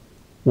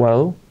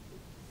 well,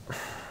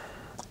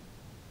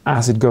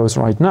 as it goes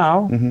right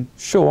now,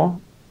 sure,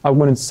 I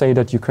wouldn't say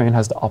that Ukraine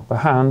has the upper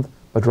hand,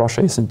 but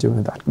Russia isn't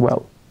doing that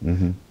well.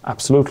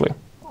 Absolutely,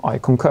 I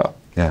concur.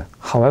 Yeah.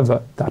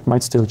 However, that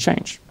might still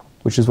change,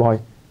 which is why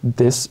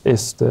this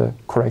is the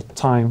correct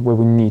time where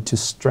we need to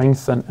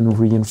strengthen and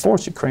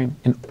reinforce Ukraine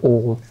in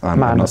all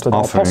manners that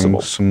are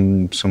possible.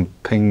 Some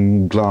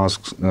pink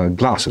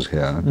glasses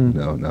here.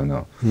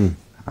 No.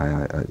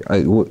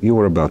 You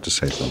were about to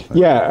say something.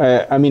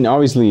 Yeah, I mean,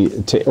 obviously,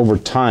 over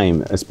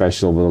time,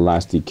 especially over the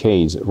last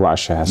decades,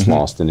 Russia has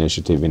lost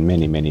initiative in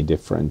many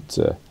different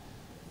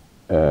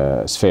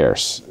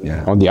spheres.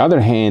 Yeah. On the other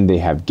hand, they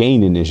have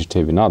gained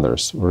initiative in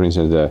others. For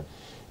instance,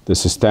 the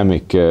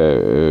systemic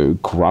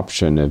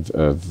corruption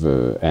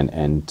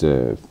and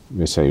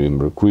we say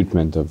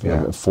recruitment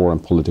of foreign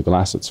political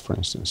assets, for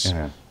instance.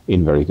 Yeah.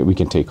 We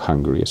can take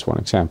Hungary as one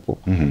example.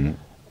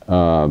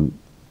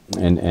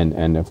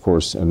 And of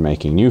course,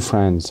 making new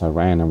friends,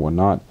 Iran and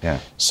whatnot. Yeah.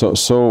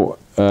 So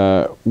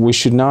we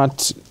should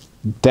not,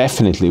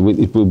 definitely,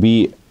 it will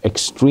be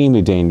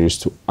extremely dangerous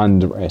to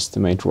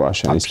underestimate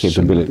Russia and its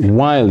capability.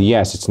 While,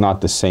 yes, it's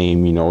not the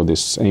same,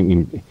 this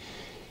same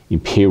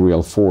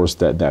imperial force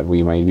that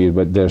we might be,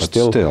 but they're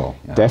still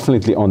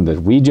definitely on the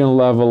regional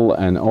level,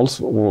 and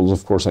also,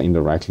 of course,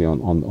 indirectly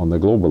on the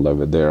global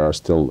level, they are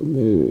still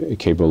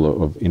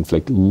capable of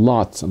inflicting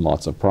lots and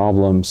lots of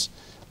problems,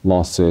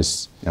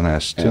 losses. And they're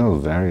still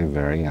very,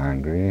 very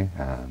angry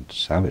and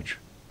savage.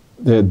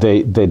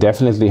 They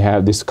definitely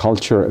have this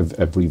culture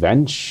of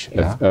revenge,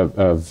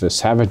 of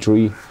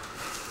savagery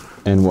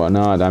and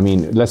whatnot. I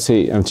mean, let's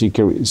say,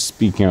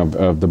 speaking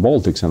of the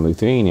Baltics and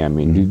Lithuania, I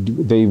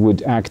mean, they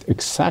would act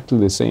exactly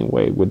the same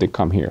way would they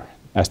come here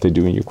as they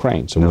do in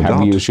Ukraine. So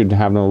we should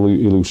have no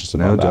illusions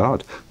about that. No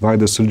doubt.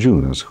 Vidas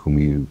Jonas, whom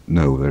you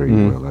know very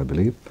well, I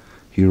believe,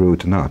 he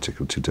wrote an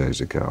article 2 days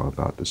ago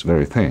about this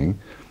very thing.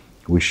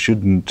 We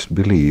shouldn't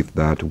believe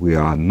that we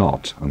are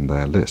not on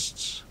their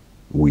lists.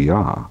 We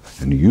are,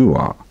 and you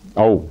are.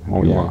 Oh,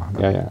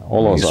 yeah.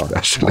 All of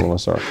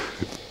us are.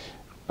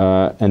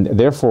 And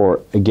therefore,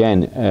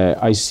 again,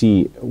 I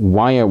see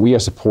why we are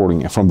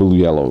supporting, from Blue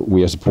Yellow,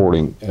 we are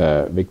supporting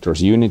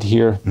Viktor's unit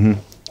here.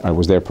 I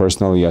was there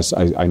personally. Yes,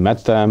 I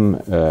met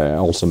them.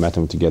 Also met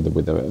them together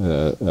with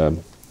a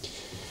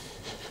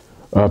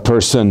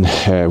person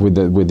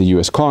with the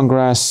U.S.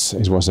 Congress.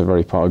 It was a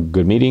very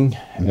good meeting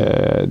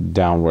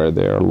down where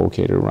they are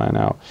located right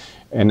now.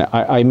 And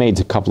I made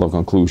a couple of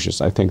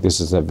conclusions. I think this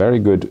is a very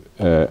good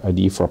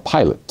idea for a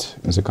pilot.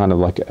 It's a kind of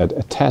like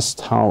a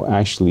test how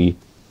actually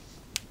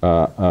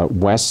a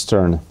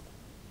Western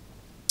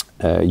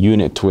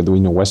unit with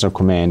Western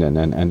command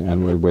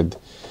and with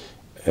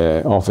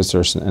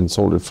officers and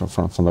soldiers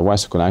from the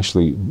West could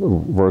actually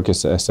work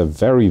as a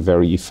very,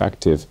 very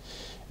effective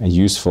and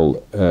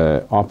useful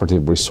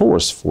operative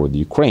resource for the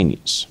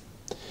Ukrainians.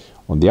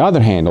 On the other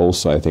hand,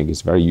 also, I think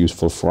it's very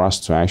useful for us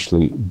to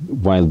actually,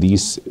 while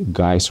these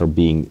guys are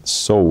being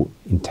so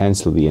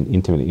intensely and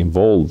intimately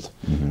involved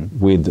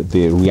with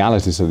the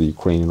realities of the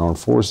Ukrainian armed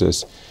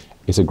forces,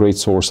 it's a great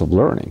source of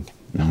learning.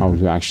 How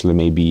to actually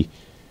maybe,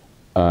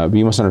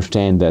 we must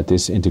understand that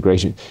this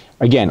integration,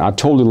 again, I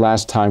told you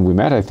last time we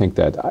met, I think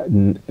that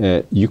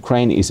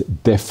Ukraine is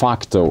de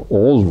facto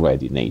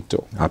already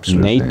NATO.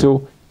 Absolutely.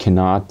 NATO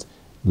cannot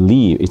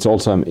leave. It's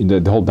also,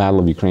 the whole battle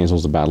of Ukraine is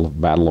also the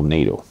battle of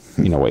NATO.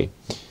 In a way.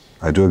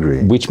 I do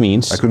agree. Which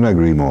means... I couldn't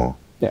agree more.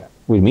 Yeah.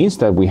 Which means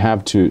that we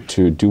have to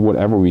do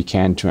whatever we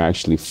can to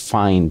actually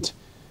find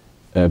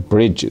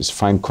bridges,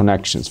 find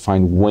connections,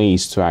 find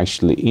ways to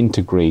actually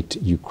integrate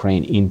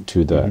Ukraine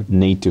into the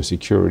NATO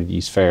security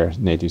sphere,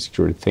 NATO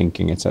security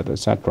thinking, etc.,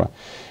 etc.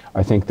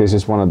 I think this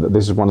is one of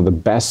the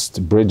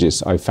best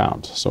bridges I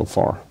found so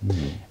far.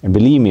 And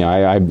believe me,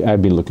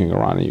 I've been looking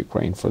around in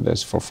Ukraine for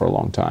this for a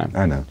long time.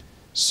 I know.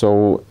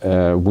 So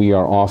we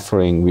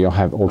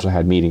have also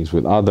had meetings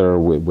with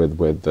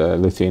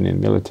Lithuanian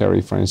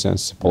military, for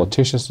instance,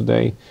 politicians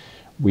today.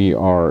 We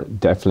are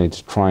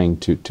definitely trying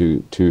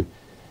to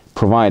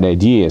provide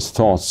ideas,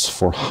 thoughts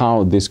for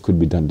how this could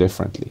be done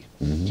differently.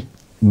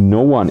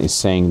 No one is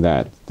saying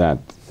that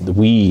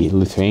we,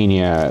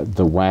 Lithuania,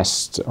 the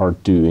West, are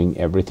doing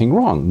everything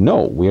wrong.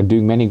 No, we are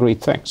doing many great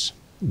things.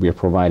 We are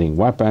providing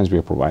weapons, we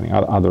are providing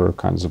other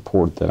kinds of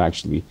support that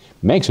actually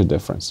makes a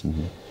difference.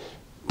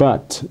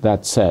 But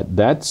that said,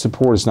 that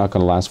support is not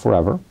going to last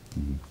forever.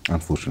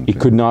 Unfortunately. It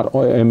could not,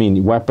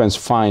 weapons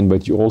fine,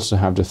 but you also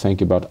have to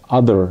think about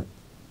other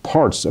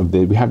parts of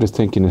we have to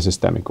think in a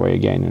systemic way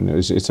again, and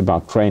it's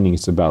about training,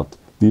 it's about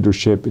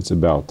leadership, it's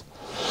about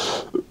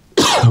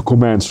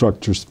command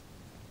structures,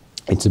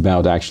 it's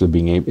about actually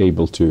being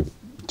able to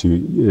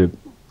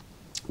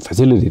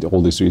facilitate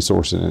all these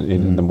resources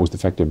in the most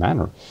effective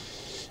manner.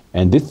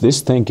 And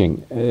this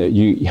thinking,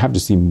 you have to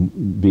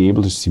be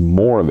able to see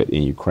more of it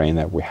in Ukraine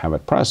than we have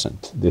at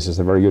present. This is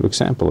a very good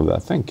example of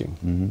that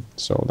thinking.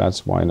 So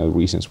that's one of the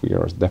reasons we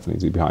are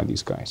definitely behind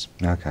these guys.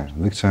 Okay.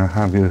 Viktor,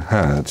 have you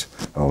heard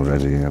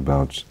already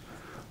about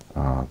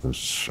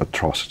those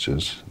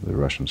atrocities the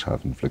Russians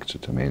have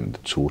inflicted? I mean, the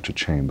torture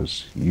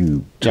chambers,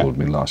 you told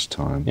me last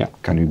time. Yeah.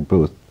 Can you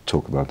both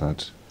talk about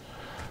that?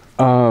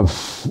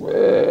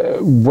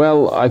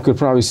 Well, I could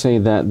probably say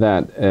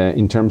that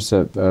in terms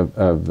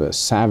of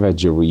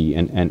savagery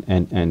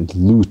and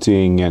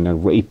looting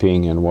and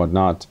raping and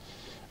whatnot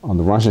on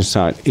the Russian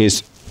side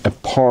is a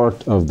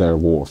part of their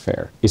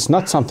warfare. It's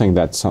not something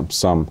that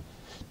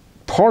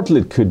partly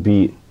it could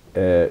be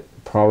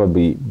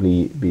probably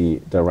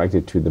be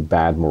directed to the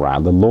bad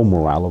morale, the low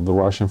morale of the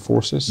Russian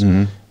forces.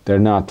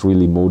 They're not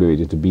really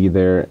motivated to be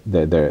there.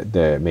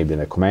 Maybe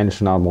the commanders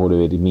are not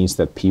motivated. It means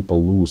that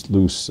people lose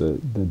the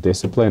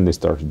discipline. They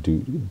start to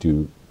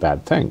do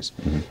bad things.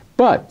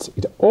 But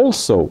it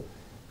also,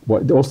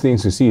 those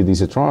things you see,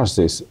 these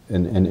atrocities,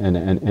 and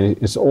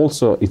it's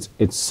also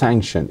it's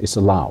sanctioned. It's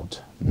allowed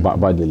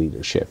by the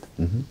leadership.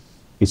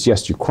 It's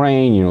just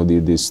Ukraine. You know,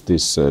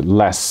 this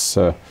less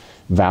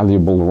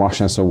valuable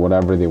Russians or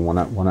whatever they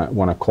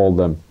wanna call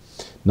them,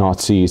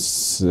 Nazis,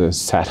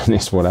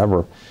 Satanists,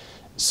 whatever.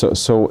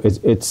 So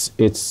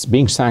it's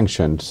being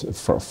sanctioned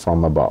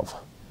from above.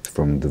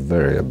 From the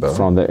very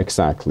above.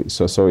 Exactly.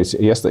 So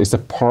it's a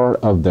part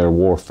of their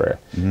warfare.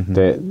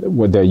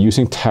 They're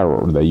using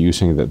terror. They're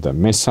using the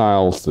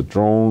missiles, the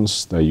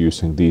drones. They're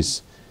using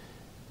these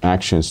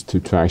actions to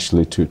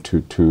actually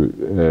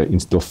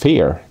instill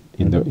fear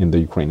in the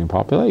Ukrainian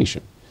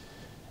population,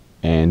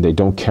 and they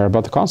don't care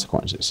about the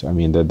consequences. I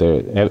mean,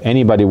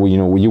 anybody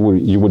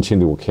you would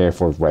simply will care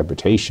for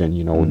reputation.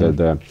 You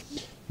know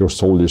your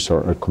soldiers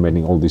are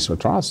committing all these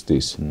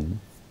atrocities,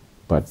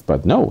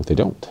 but no, they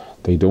don't.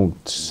 They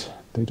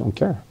don't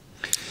care.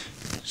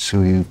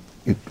 So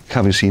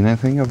have you seen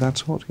anything of that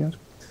sort yet?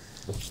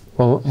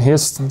 Well,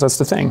 that's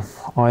the thing.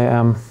 I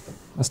am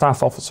a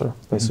staff officer,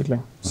 basically.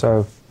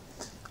 So,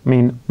 I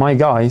mean, my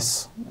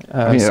guys.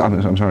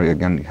 I'm sorry.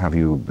 Again, have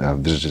you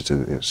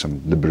visited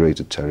some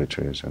liberated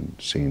territories and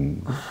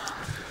seen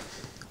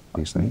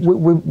these things?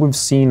 We've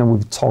seen and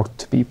we've talked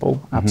to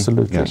people,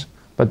 absolutely. Yes.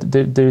 But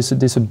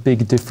there's a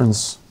big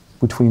difference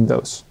between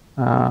those.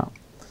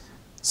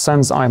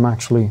 Since I'm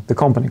actually the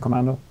company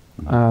commander,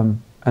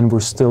 and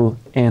we're still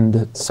in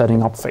the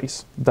setting up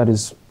phase, that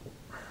is,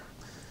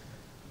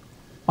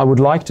 I would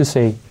like to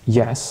say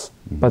yes,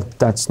 but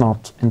that's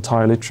not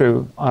entirely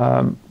true.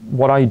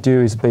 What I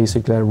do is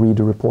basically I read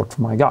a report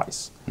from my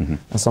guys.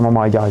 And some of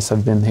my guys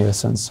have been here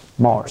since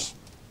Mars.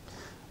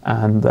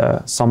 And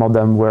some of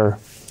them were,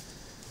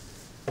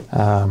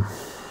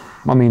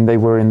 they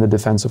were in the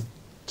defense of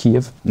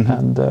Kiev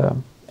and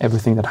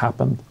everything that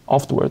happened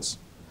afterwards.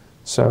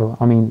 So,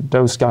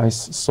 those guys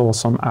saw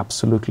some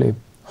absolutely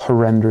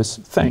horrendous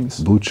things.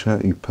 Bucha,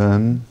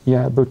 Irpin?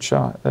 Yeah,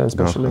 Bucha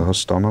especially.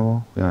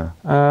 Hostomel? Yeah.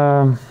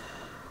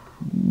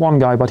 One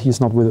guy, but he's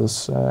not with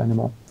us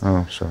anymore.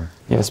 Oh, sorry.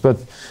 Yes, but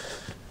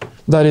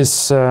that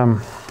is...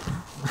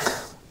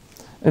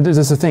 it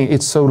is the thing,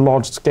 it's so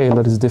large scale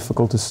that it's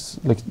difficult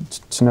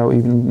to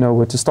know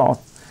where to start.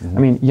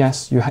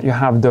 Yes, you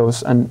have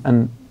those,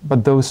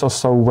 but those are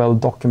so well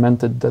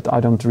documented that I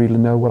don't really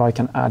know what I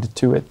can add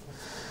to it.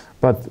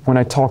 But when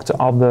I talk to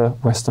other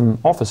Western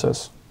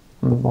officers,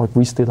 like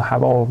we still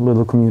have our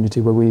little community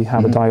where we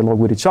have a dialogue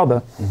with each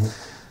other,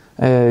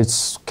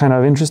 it's kind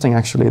of interesting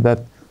actually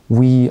that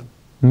me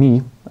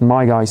and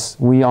my guys,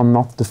 we are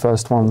not the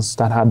first ones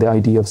that had the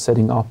idea of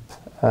setting up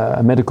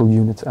a medical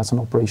unit as an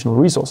operational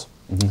resource.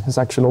 It's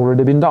actually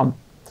already been done.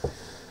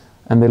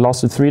 And they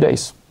lasted 3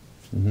 days.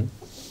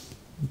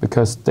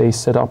 Because they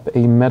set up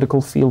a medical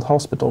field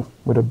hospital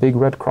with a big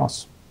Red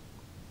Cross.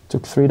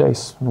 Took 3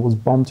 days and it was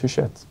bombed to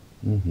shit.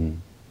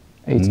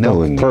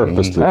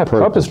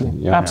 Purposely.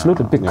 Yeah,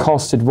 absolutely,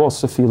 because it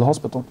was a field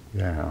hospital.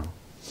 Yeah.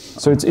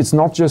 So it's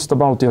not just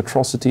about the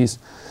atrocities,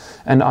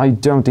 and I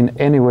don't in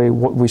any way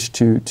wish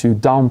to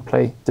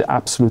downplay the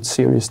absolute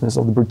seriousness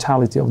of the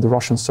brutality of the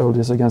Russian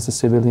soldiers against the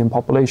civilian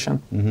population.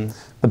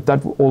 But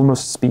that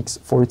almost speaks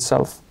for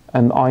itself,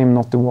 and I am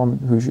not the one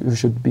who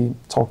should be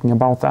talking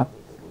about that.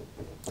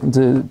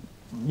 The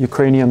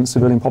Ukrainian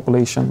civilian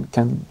population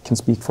can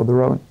speak for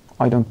their own.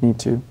 I don't need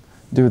to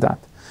do that.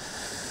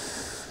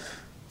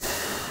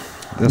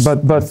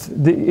 But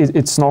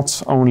it's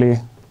not only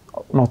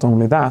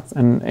that,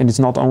 and it's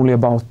not only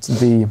about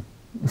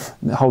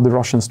how the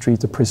Russians treat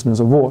the prisoners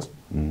of war.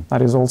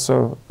 That is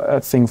also a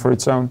thing for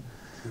its own.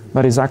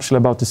 But it's actually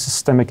about the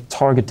systemic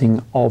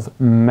targeting of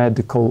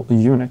medical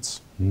units.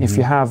 If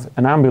you have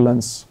an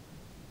ambulance,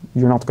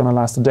 you're not going to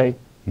last a day.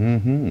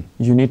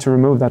 You need to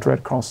remove that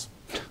Red Cross.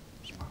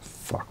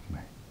 Fuck me.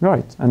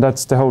 Right, and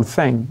that's the whole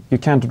thing. You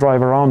can't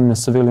drive around in a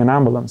civilian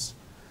ambulance.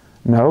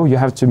 No, you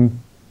have to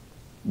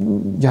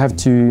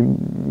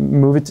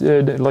move it.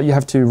 You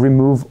have to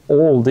remove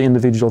all the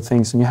individual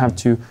things, and you have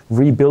to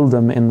rebuild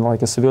them in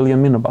like a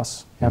civilian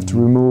minibus. You have to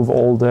remove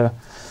all the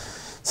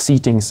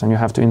seatings, and you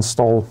have to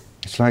install.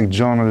 It's like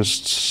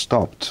journalists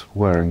stopped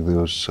wearing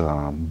those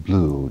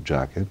blue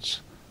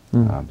jackets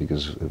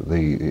because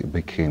they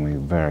became a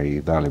very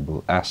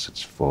valuable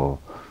assets for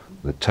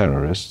the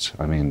terrorists.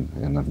 I mean,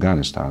 in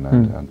Afghanistan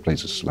and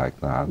places like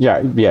that.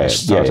 They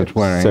started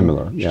wearing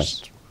similar.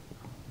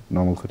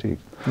 Normal fatigue.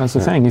 That's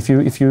the thing. If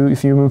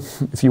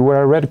you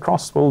wear a red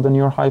cross, well, then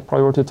you're a high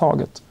priority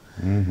target.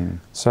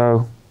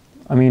 So,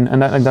 I mean,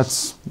 and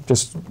that's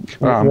just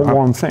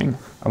one thing.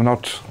 I'm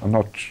not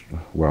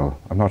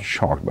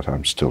shocked, but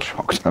I'm still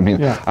shocked. I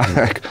mean,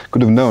 I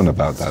could have known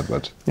about that,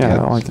 but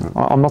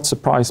I'm not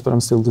surprised, but I'm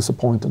still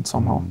disappointed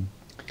somehow.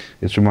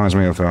 It reminds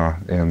me of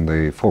in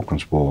the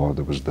Falklands War,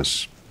 there was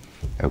this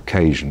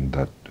occasion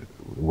that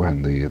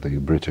when the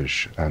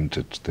British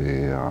entered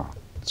the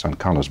St.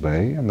 Carlos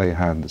Bay, and they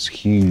had this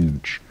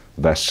huge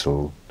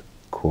vessel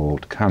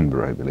called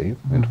Canberra, I believe.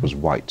 It was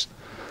white,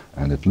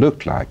 and it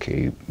looked like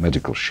a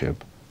medical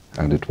ship,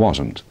 and it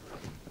wasn't.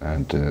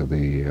 And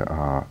the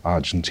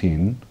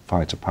Argentine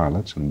fighter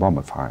pilots and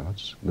bomber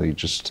pilots, they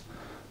just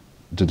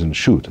didn't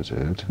shoot at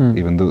it,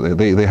 even though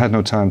they had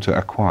no time to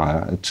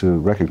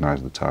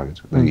recognize the target.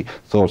 They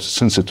thought,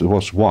 since it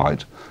was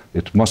white,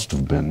 it must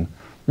have been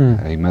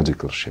a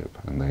medical ship,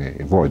 and they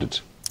avoided.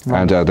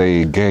 Right. And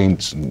they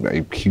gained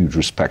a huge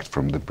respect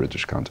from the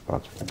British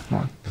counterpart for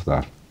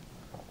that.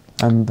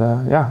 And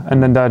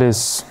and then that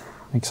is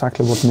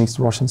exactly what makes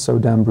the Russians so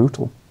damn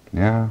brutal.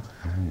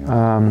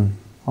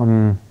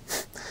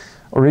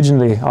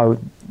 Originally, I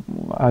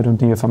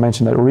don't know if I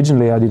mentioned that.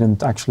 Originally, I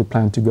didn't actually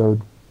plan to go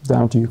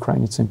down to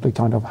Ukraine. It simply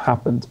kind of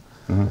happened.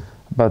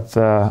 But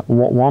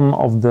one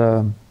of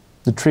the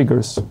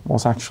triggers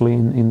was actually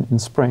in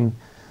spring,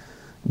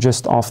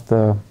 just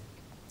after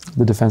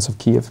the defense of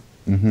Kiev.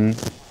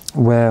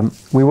 Where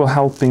we were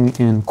helping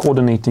in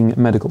coordinating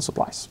medical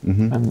supplies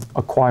and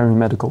acquiring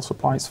medical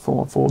supplies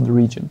for the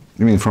region.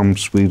 You mean from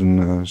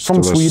Sweden?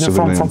 From Sweden,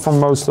 from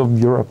most of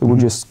Europe. We were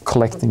just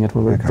collecting it,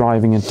 we were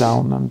driving it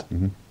down.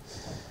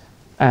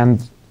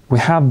 And we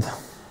had,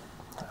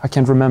 I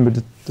can't remember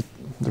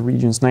the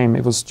region's name,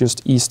 it was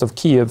just east of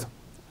Kiev,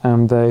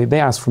 and they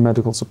asked for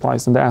medical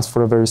supplies, and they asked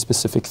for a very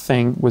specific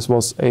thing, which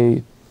was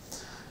a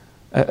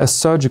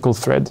surgical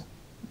thread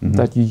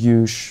that you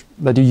use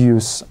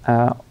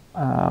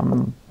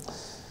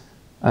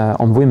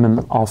on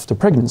women after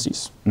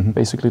pregnancies,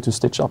 basically to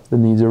stitch up the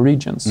needy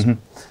regions.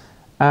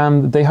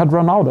 And they had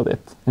run out of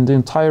it in the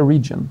entire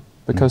region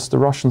because the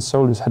Russian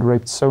soldiers had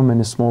raped so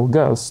many small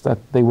girls that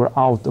they were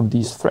out of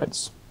these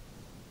threads.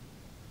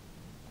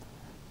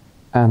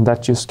 And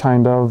that just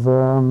kind of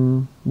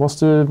was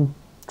the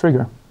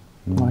trigger.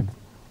 Like,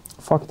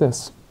 fuck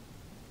this.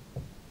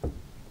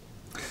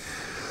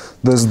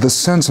 There's the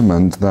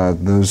sentiment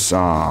that those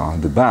are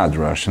the bad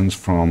Russians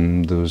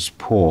from those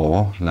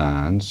poor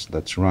lands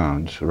that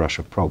surround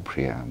Russia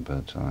proper,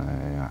 but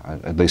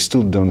they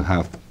still don't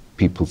have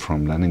people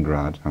from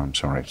Leningrad,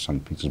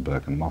 St.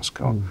 Petersburg and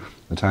Moscow.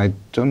 But I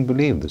don't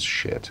believe this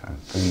shit. I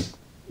think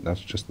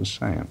that's just the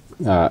same.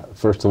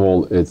 First of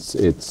all, it's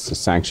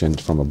sanctioned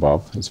from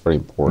above. It's very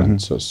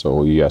important.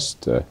 So you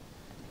just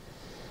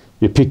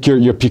you pick your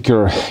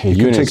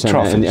units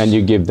and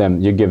you give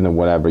them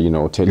whatever,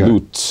 to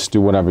loot, do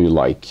whatever you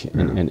like.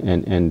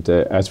 And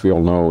as we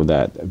all know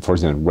that, for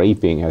example,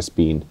 raping has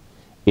been,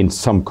 in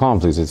some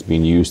conflicts, it's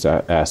been used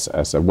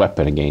as a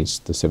weapon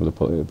against the civil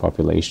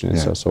population.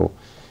 So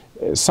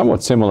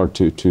somewhat similar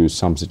to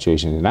some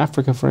situations in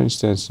Africa, for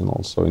instance, and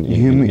also in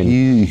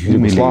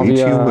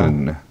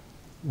Yugoslavia.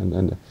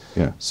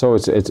 So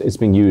it's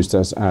being used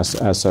as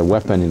a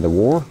weapon in the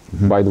war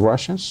by the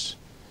Russians.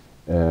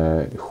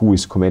 Who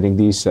is committing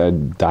these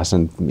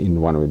doesn't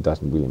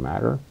really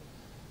matter.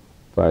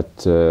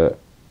 But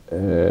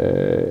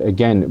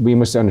again, we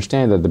must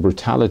understand that the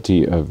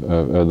brutality of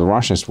the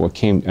Russians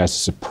came as a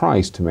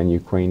surprise to many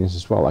Ukrainians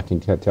as well. I can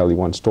tell you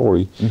one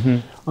story.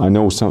 I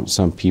know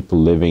some people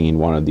living in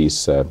one of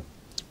these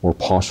more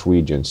posh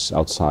regions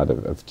outside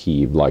of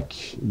Kyiv, like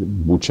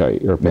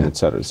Bucha, Irpin,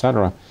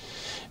 etc.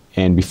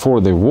 And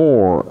before the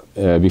war,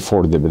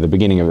 before the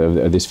beginning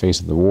of this phase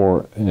of the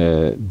war,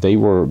 they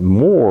were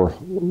more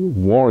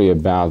worried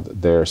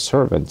about their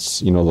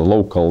servants, the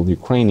local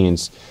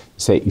Ukrainians.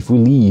 Say, if we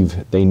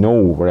leave, they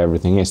know where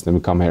everything is, then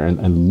we come here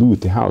and loot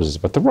the houses.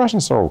 But the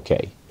Russians are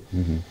okay.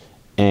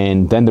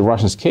 And then the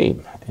Russians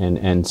came,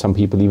 and some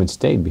people even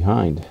stayed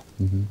behind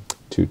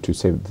to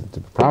save the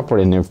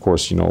property. And of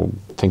course,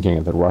 thinking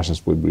that the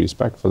Russians would be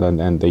respectful,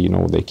 and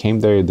they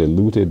came there, they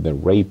looted, they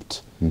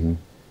raped.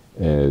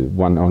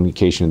 One on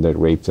occasion they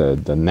raped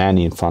the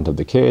nanny in front of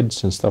the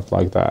kids and stuff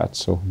like that.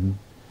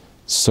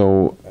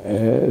 So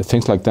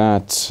things like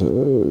that.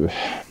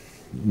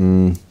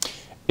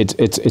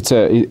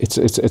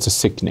 It's a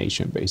sick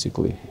nation,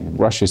 basically.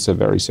 Russia is a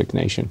very sick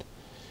nation,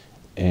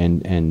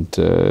 and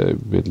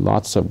with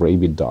lots of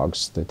rabid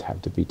dogs that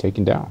have to be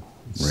taken down.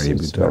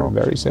 It's very,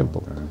 very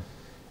simple. Okay.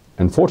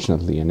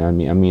 Unfortunately, and I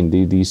mean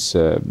these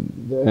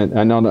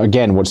and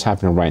again, what's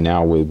happening right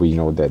now with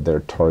that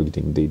they're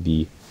targeting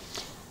the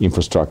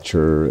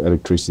infrastructure,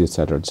 electricity,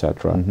 etc.,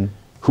 etc. Mm-hmm.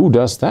 Who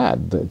does that?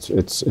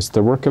 It's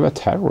the work of a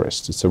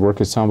terrorist. It's the work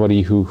of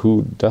somebody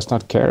who does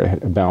not care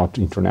about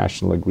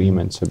international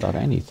agreements about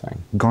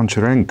anything.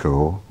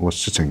 Goncharenko was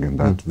sitting in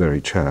that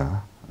very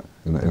chair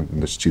in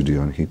the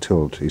studio, and he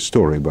told a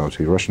story about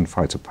a Russian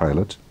fighter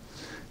pilot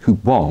who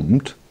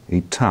bombed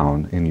a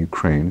town in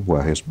Ukraine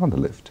where his mother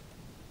lived.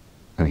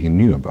 And he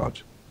knew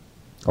about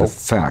the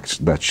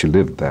fact that she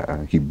lived there,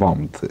 and he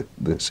bombed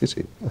the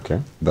city. Okay.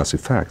 That's a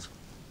fact.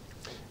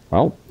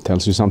 Well,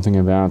 tells you something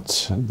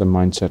about the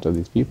mindset of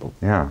these people.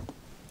 Yeah.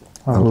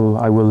 I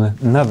will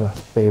never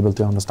be able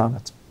to understand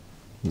it.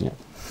 Yeah.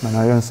 And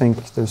I don't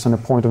think there's any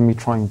point of me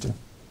trying to.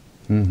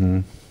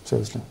 Mm-hmm.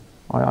 Seriously.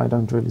 I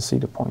don't really see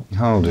the point.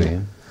 How old are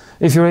you?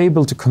 If you're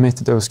able to commit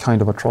those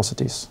kind of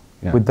atrocities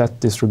with that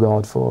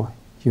disregard for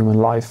human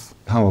life.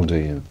 How old are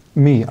you?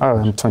 Me? Oh,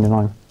 I'm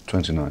 29.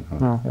 29. Huh?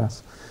 Oh,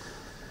 yes.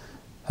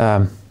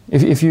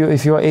 If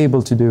you are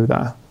able to do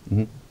that,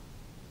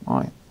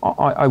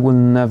 I will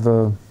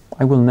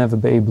never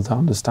be able to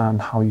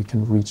understand how you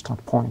can reach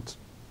that point.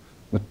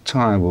 But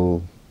time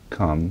will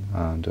come,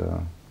 and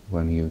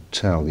when you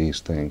tell these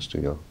things to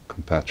your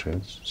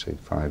compatriots, say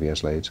 5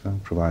 years later,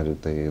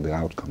 provided the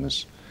outcome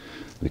is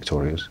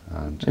victorious,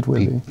 and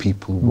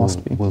people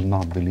will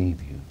not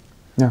believe you.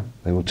 Yeah.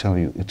 They will tell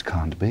you it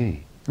can't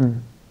be.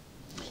 Mm.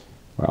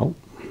 Well,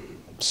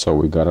 so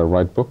we gotta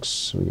write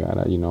books. We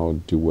gotta,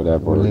 do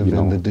whatever. We live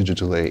in the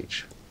digital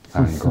age.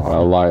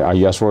 Well, I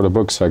just wrote a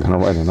book, so I'm gonna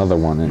write another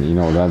one,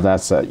 and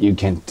that's you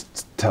can't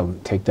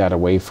take that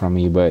away from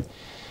me. But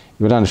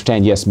you would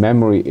understand, yes,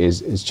 memory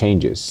is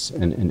changes,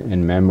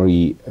 and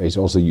memory is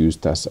also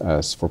used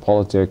as for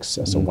politics,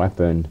 as a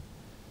weapon,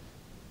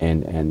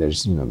 and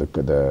there's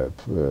the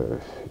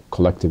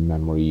collective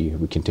memory.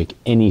 We can take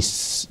any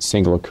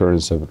single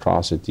occurrence of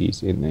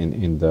atrocities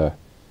in the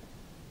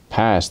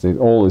past. It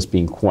all is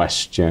being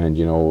questioned.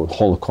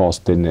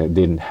 Holocaust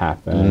didn't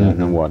happen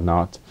and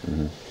whatnot.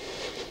 Mm-hmm.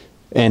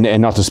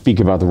 And not to speak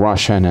about the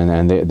Russian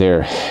and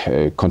their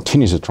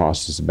continuous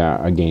atrocities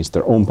against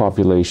their own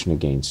population,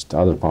 against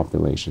other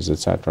populations,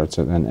 etc.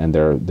 And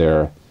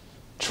they're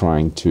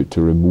trying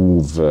to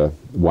remove.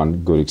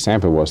 One good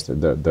example was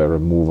the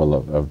removal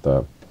of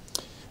the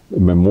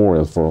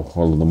memorial for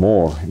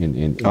Holodomor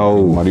in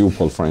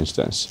Mariupol, for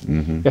instance.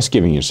 Mm-hmm. Just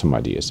giving you some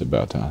ideas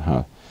about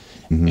how.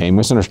 Mm-hmm. And you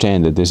must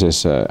understand that this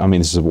is,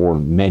 this is a war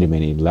on many,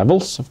 many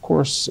levels, of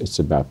course. It's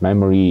about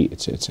memory,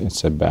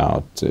 it's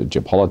about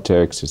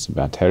geopolitics, it's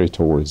about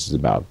territories, it's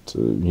about,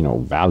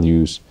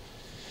 values.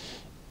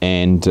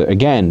 And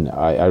again,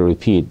 I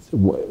repeat,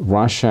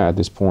 Russia at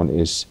this point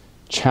is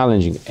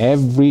challenging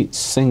every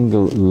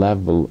single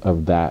level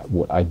of that,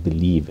 what I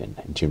believe in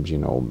terms,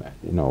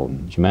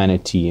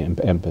 humanity,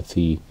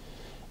 empathy,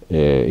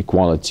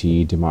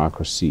 equality,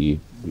 democracy.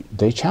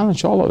 They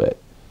challenge all of it.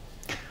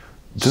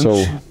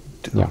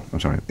 I'm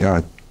sorry.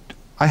 Yeah,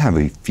 I have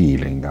a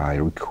feeling. I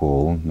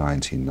recall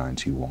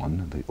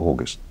 1991, the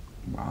August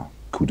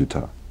coup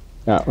d'etat.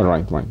 Yeah,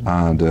 right.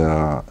 And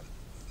the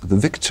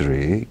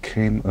victory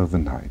came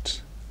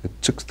overnight. It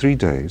took 3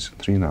 days,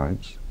 3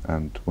 nights,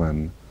 and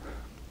when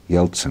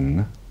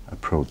Yeltsin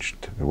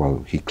approached,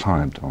 he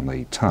climbed on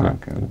a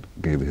tank and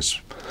gave his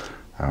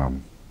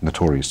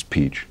notorious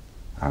speech.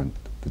 And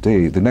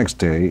the next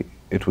day,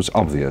 it was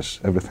obvious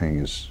everything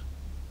is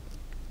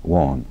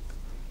won.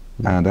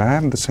 And I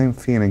have the same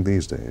feeling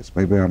these days.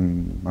 Maybe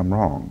I'm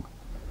wrong,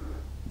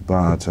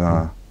 but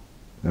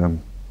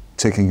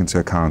taking into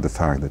account the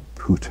fact that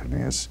Putin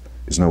is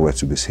nowhere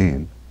to be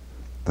seen,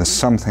 there's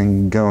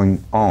something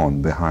going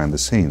on behind the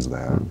scenes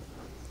there.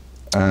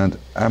 And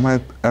am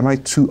I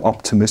too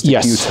optimistic?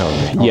 Yes. You tell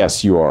me.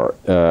 Yes, you are.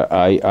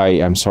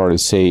 I'm sorry to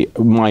say,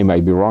 I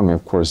might be wrong,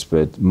 of course,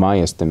 but my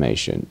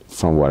estimation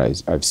from what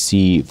I've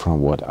seen,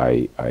 from what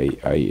I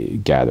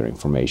gather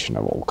information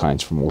of all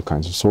kinds from all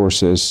kinds of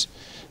sources.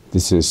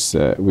 This is,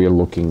 we are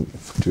looking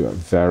into a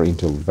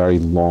very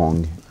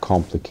long,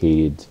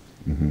 complicated,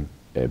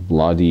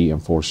 bloody,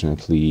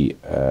 unfortunately,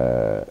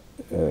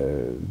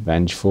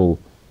 vengeful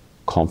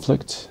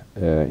conflict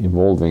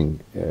involving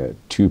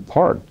 2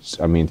 parts.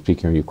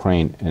 Speaking of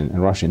Ukraine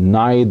and Russia,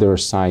 neither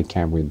side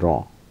can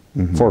withdraw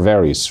for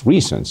various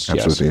reasons.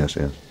 Absolutely, yes.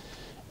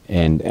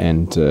 And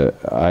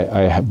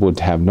I would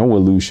have no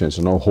illusions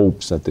or no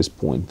hopes at this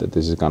point that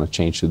this is going to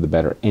change to the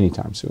better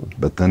anytime soon.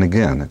 But then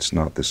again, it's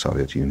not the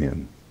Soviet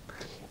Union.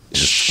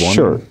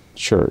 Sure,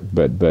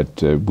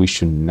 but we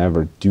should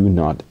do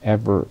not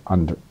ever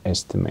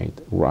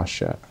underestimate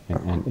Russia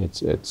and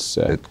its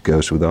it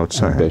goes without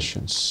saying.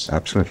 Ambitions.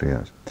 Absolutely,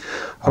 yes.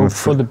 Hope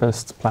for the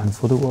best, plan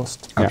for the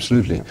worst.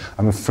 Absolutely. Yeah.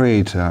 I'm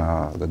afraid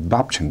that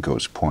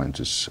Babchenko's point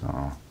is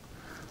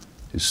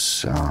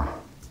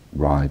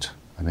right.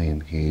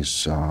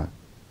 He's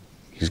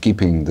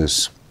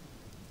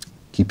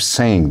keeps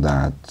saying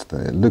that.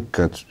 Look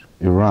at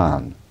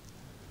Iran.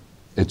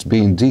 it's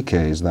been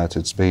decades that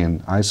it's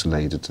been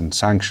isolated and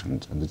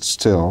sanctioned, and it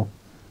still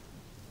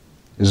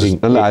is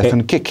alive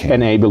and kicking.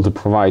 And able to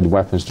provide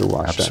weapons to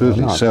Russia.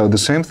 Absolutely. So the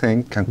same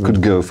thing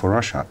could go for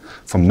Russia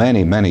for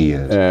many, many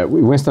years.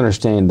 We must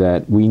understand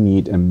that we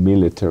need a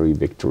military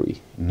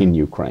victory in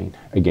Ukraine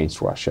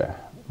against Russia.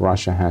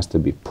 Russia has to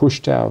be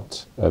pushed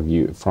out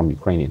from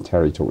Ukrainian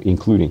territory,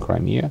 including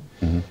Crimea.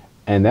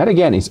 And that,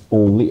 again, is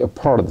only a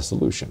part of the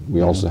solution.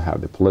 We also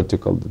have the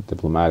political, the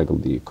diplomatic,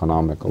 the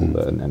economical,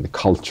 and the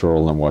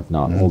cultural and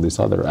whatnot, all these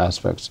other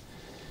aspects.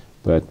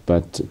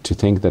 But to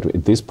think that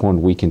at this point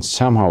we can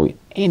somehow,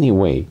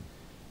 anyway,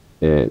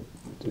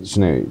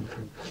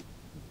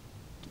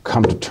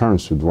 come to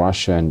terms with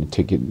Russia and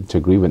take it to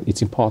agreement,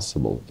 it's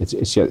impossible.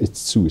 It's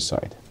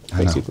suicide,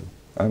 basically.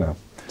 I know.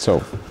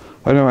 So,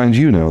 I know, and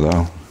you know,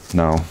 though.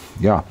 No,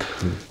 yeah.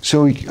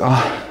 So,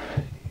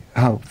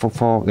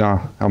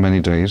 how many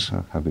days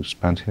have you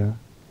spent here?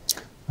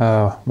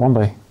 1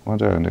 day. 1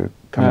 day, and you're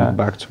coming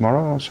back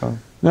tomorrow, or so?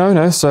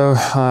 No. So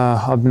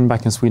I've been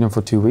back in Sweden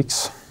for 2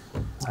 weeks.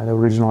 The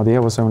original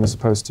idea was only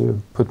supposed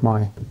to put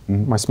my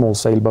small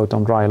sailboat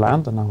on dry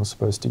land, and I was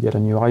supposed to get a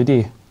new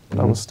ID.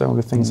 That was the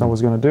only things I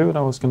was going to do, and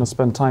I was going to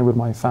spend time with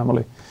my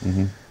family.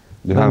 Do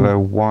you have a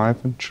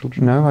wife and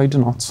children? No, I do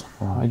not.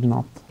 I do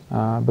not.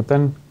 But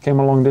then came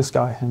along this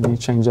guy, and he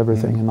changed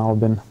everything, and now I've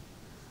been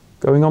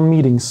going on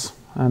meetings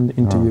and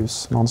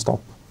interviews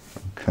non-stop.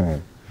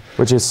 Okay.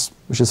 Which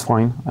is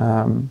fine.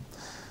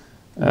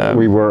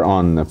 we were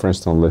on, for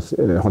instance,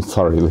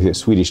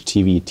 Swedish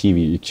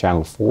TV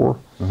channel 4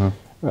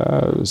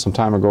 some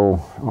time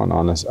ago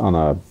on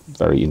a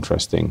very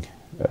interesting,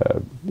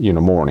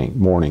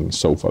 morning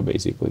sofa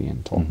basically,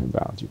 and talking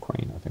about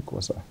Ukraine. I think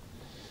was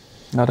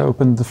that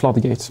opened the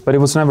floodgates, but it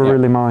was never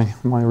really my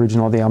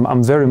original idea.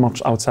 I'm very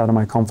much outside of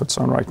my comfort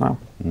zone right now,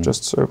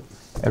 just so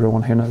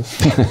everyone here knows.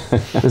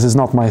 This is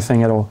not my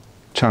thing at all.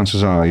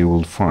 Chances are you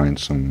will find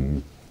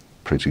some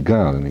pretty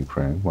girl in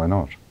Ukraine. Why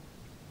not?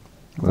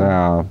 They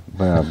are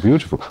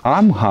beautiful.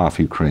 I'm half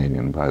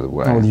Ukrainian, by the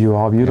way. Oh, you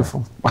are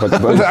beautiful.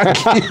 Yeah.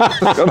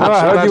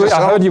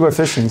 I heard you were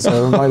fishing,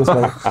 so might as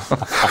well.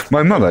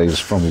 My mother is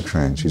from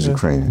Ukraine. She's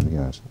Ukrainian,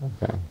 yes.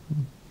 Okay.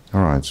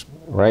 All right.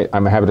 Right.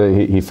 I'm happy that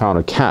he found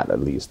a cat, at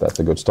least. That's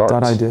a good start.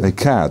 That I did. A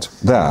cat?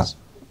 There?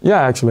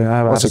 Yeah, actually. I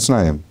have. What's its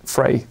name?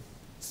 Frey.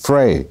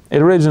 Frey.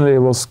 It originally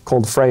was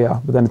called Freya,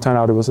 but then it turned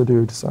out it was a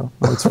dude, so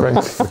now it's Frey.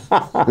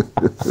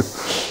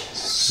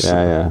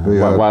 Yeah.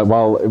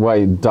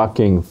 While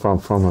ducking from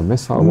a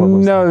missile?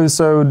 No,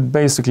 so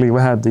basically we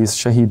had these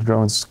Shahid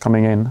drones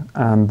coming in,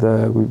 and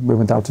we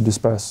went out to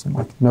disperse.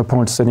 Like, no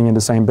point sitting in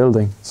the same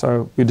building.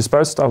 So we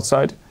dispersed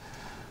outside.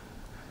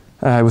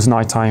 It was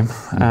nighttime,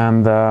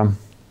 and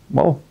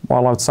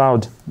while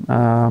outside,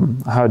 I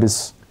heard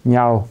this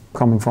meow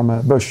coming from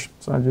a bush.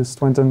 So I just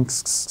went and...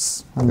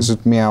 Is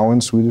it meow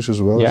in Swedish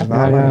as well? Yeah. It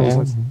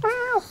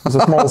was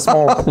like,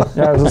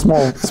 it was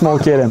a small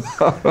kitten.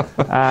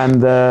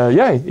 And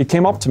it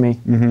came up to me,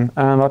 and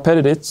I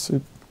petted it.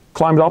 It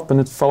climbed up and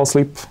it fell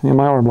asleep in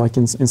my arm, like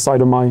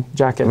inside of my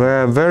jacket.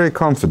 They're very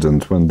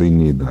confident when they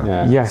need that.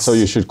 Yeah. Yes. So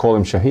you should call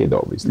him Shahid,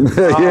 obviously.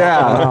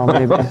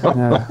 Maybe.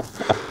 Yeah.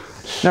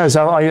 No,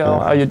 so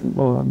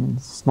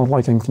it's not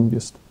like I can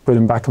just put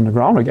him back on the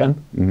ground again.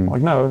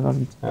 Like, no,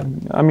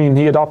 I mean,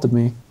 he adopted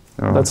me.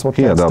 That's what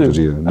he adopted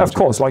do. you. Of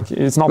course, like,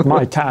 it's not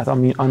my cat. I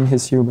mean, I'm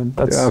his human.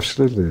 That's,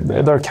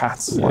 absolutely. They're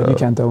cats. Like, you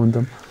can't own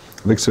them.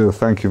 Viktor,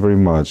 thank you very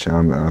much.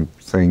 I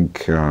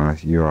think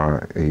you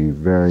are a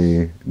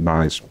very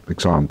nice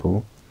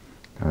example,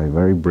 a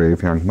very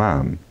brave young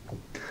man.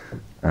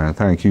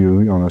 Thank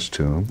you, Jonas,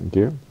 too. Thank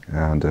you.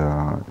 And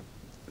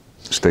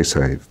stay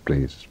safe,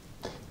 please.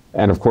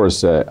 And of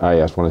course, I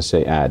just want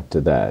to add to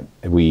that,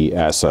 we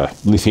as a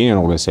Lithuanian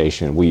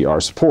organization, we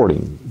are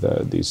supporting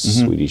these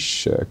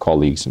Swedish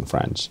colleagues and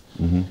friends.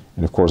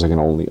 And of course, I can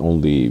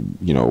only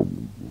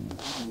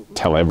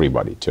tell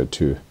everybody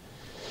to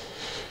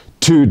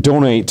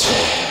donate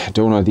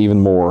even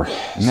more.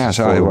 Yes,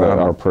 for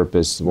our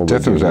purpose.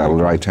 Definitely, I will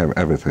write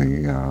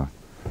everything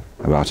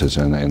about it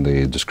in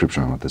the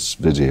description of this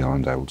video,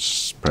 and I will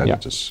spread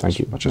it as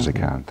much as I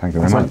can. Thank you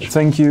very much.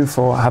 Thank you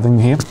for having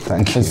me here.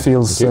 Thank you. It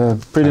feels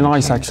pretty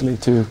nice, actually,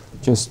 to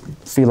just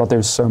feel that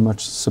there's so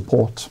much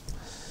support.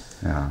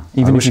 Yeah.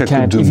 Even if you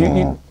can't,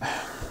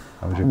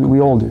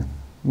 we all do.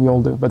 We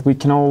all do, but we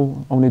can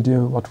only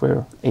do what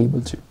we're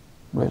able to,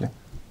 really.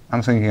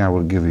 I'm thinking I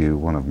will give you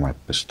one of my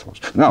pistols.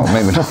 No,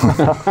 maybe not.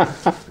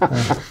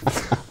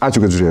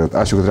 Ačiū, kad žiūrėjot.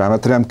 Ačiū, kad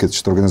remiat. Remkit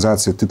šitą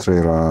organizaciją, titrai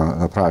yra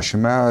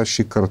aprašyme.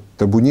 Šį kartą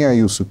tebūnie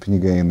jūsų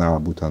pinigai eina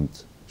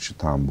būtent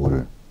šitam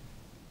būriui.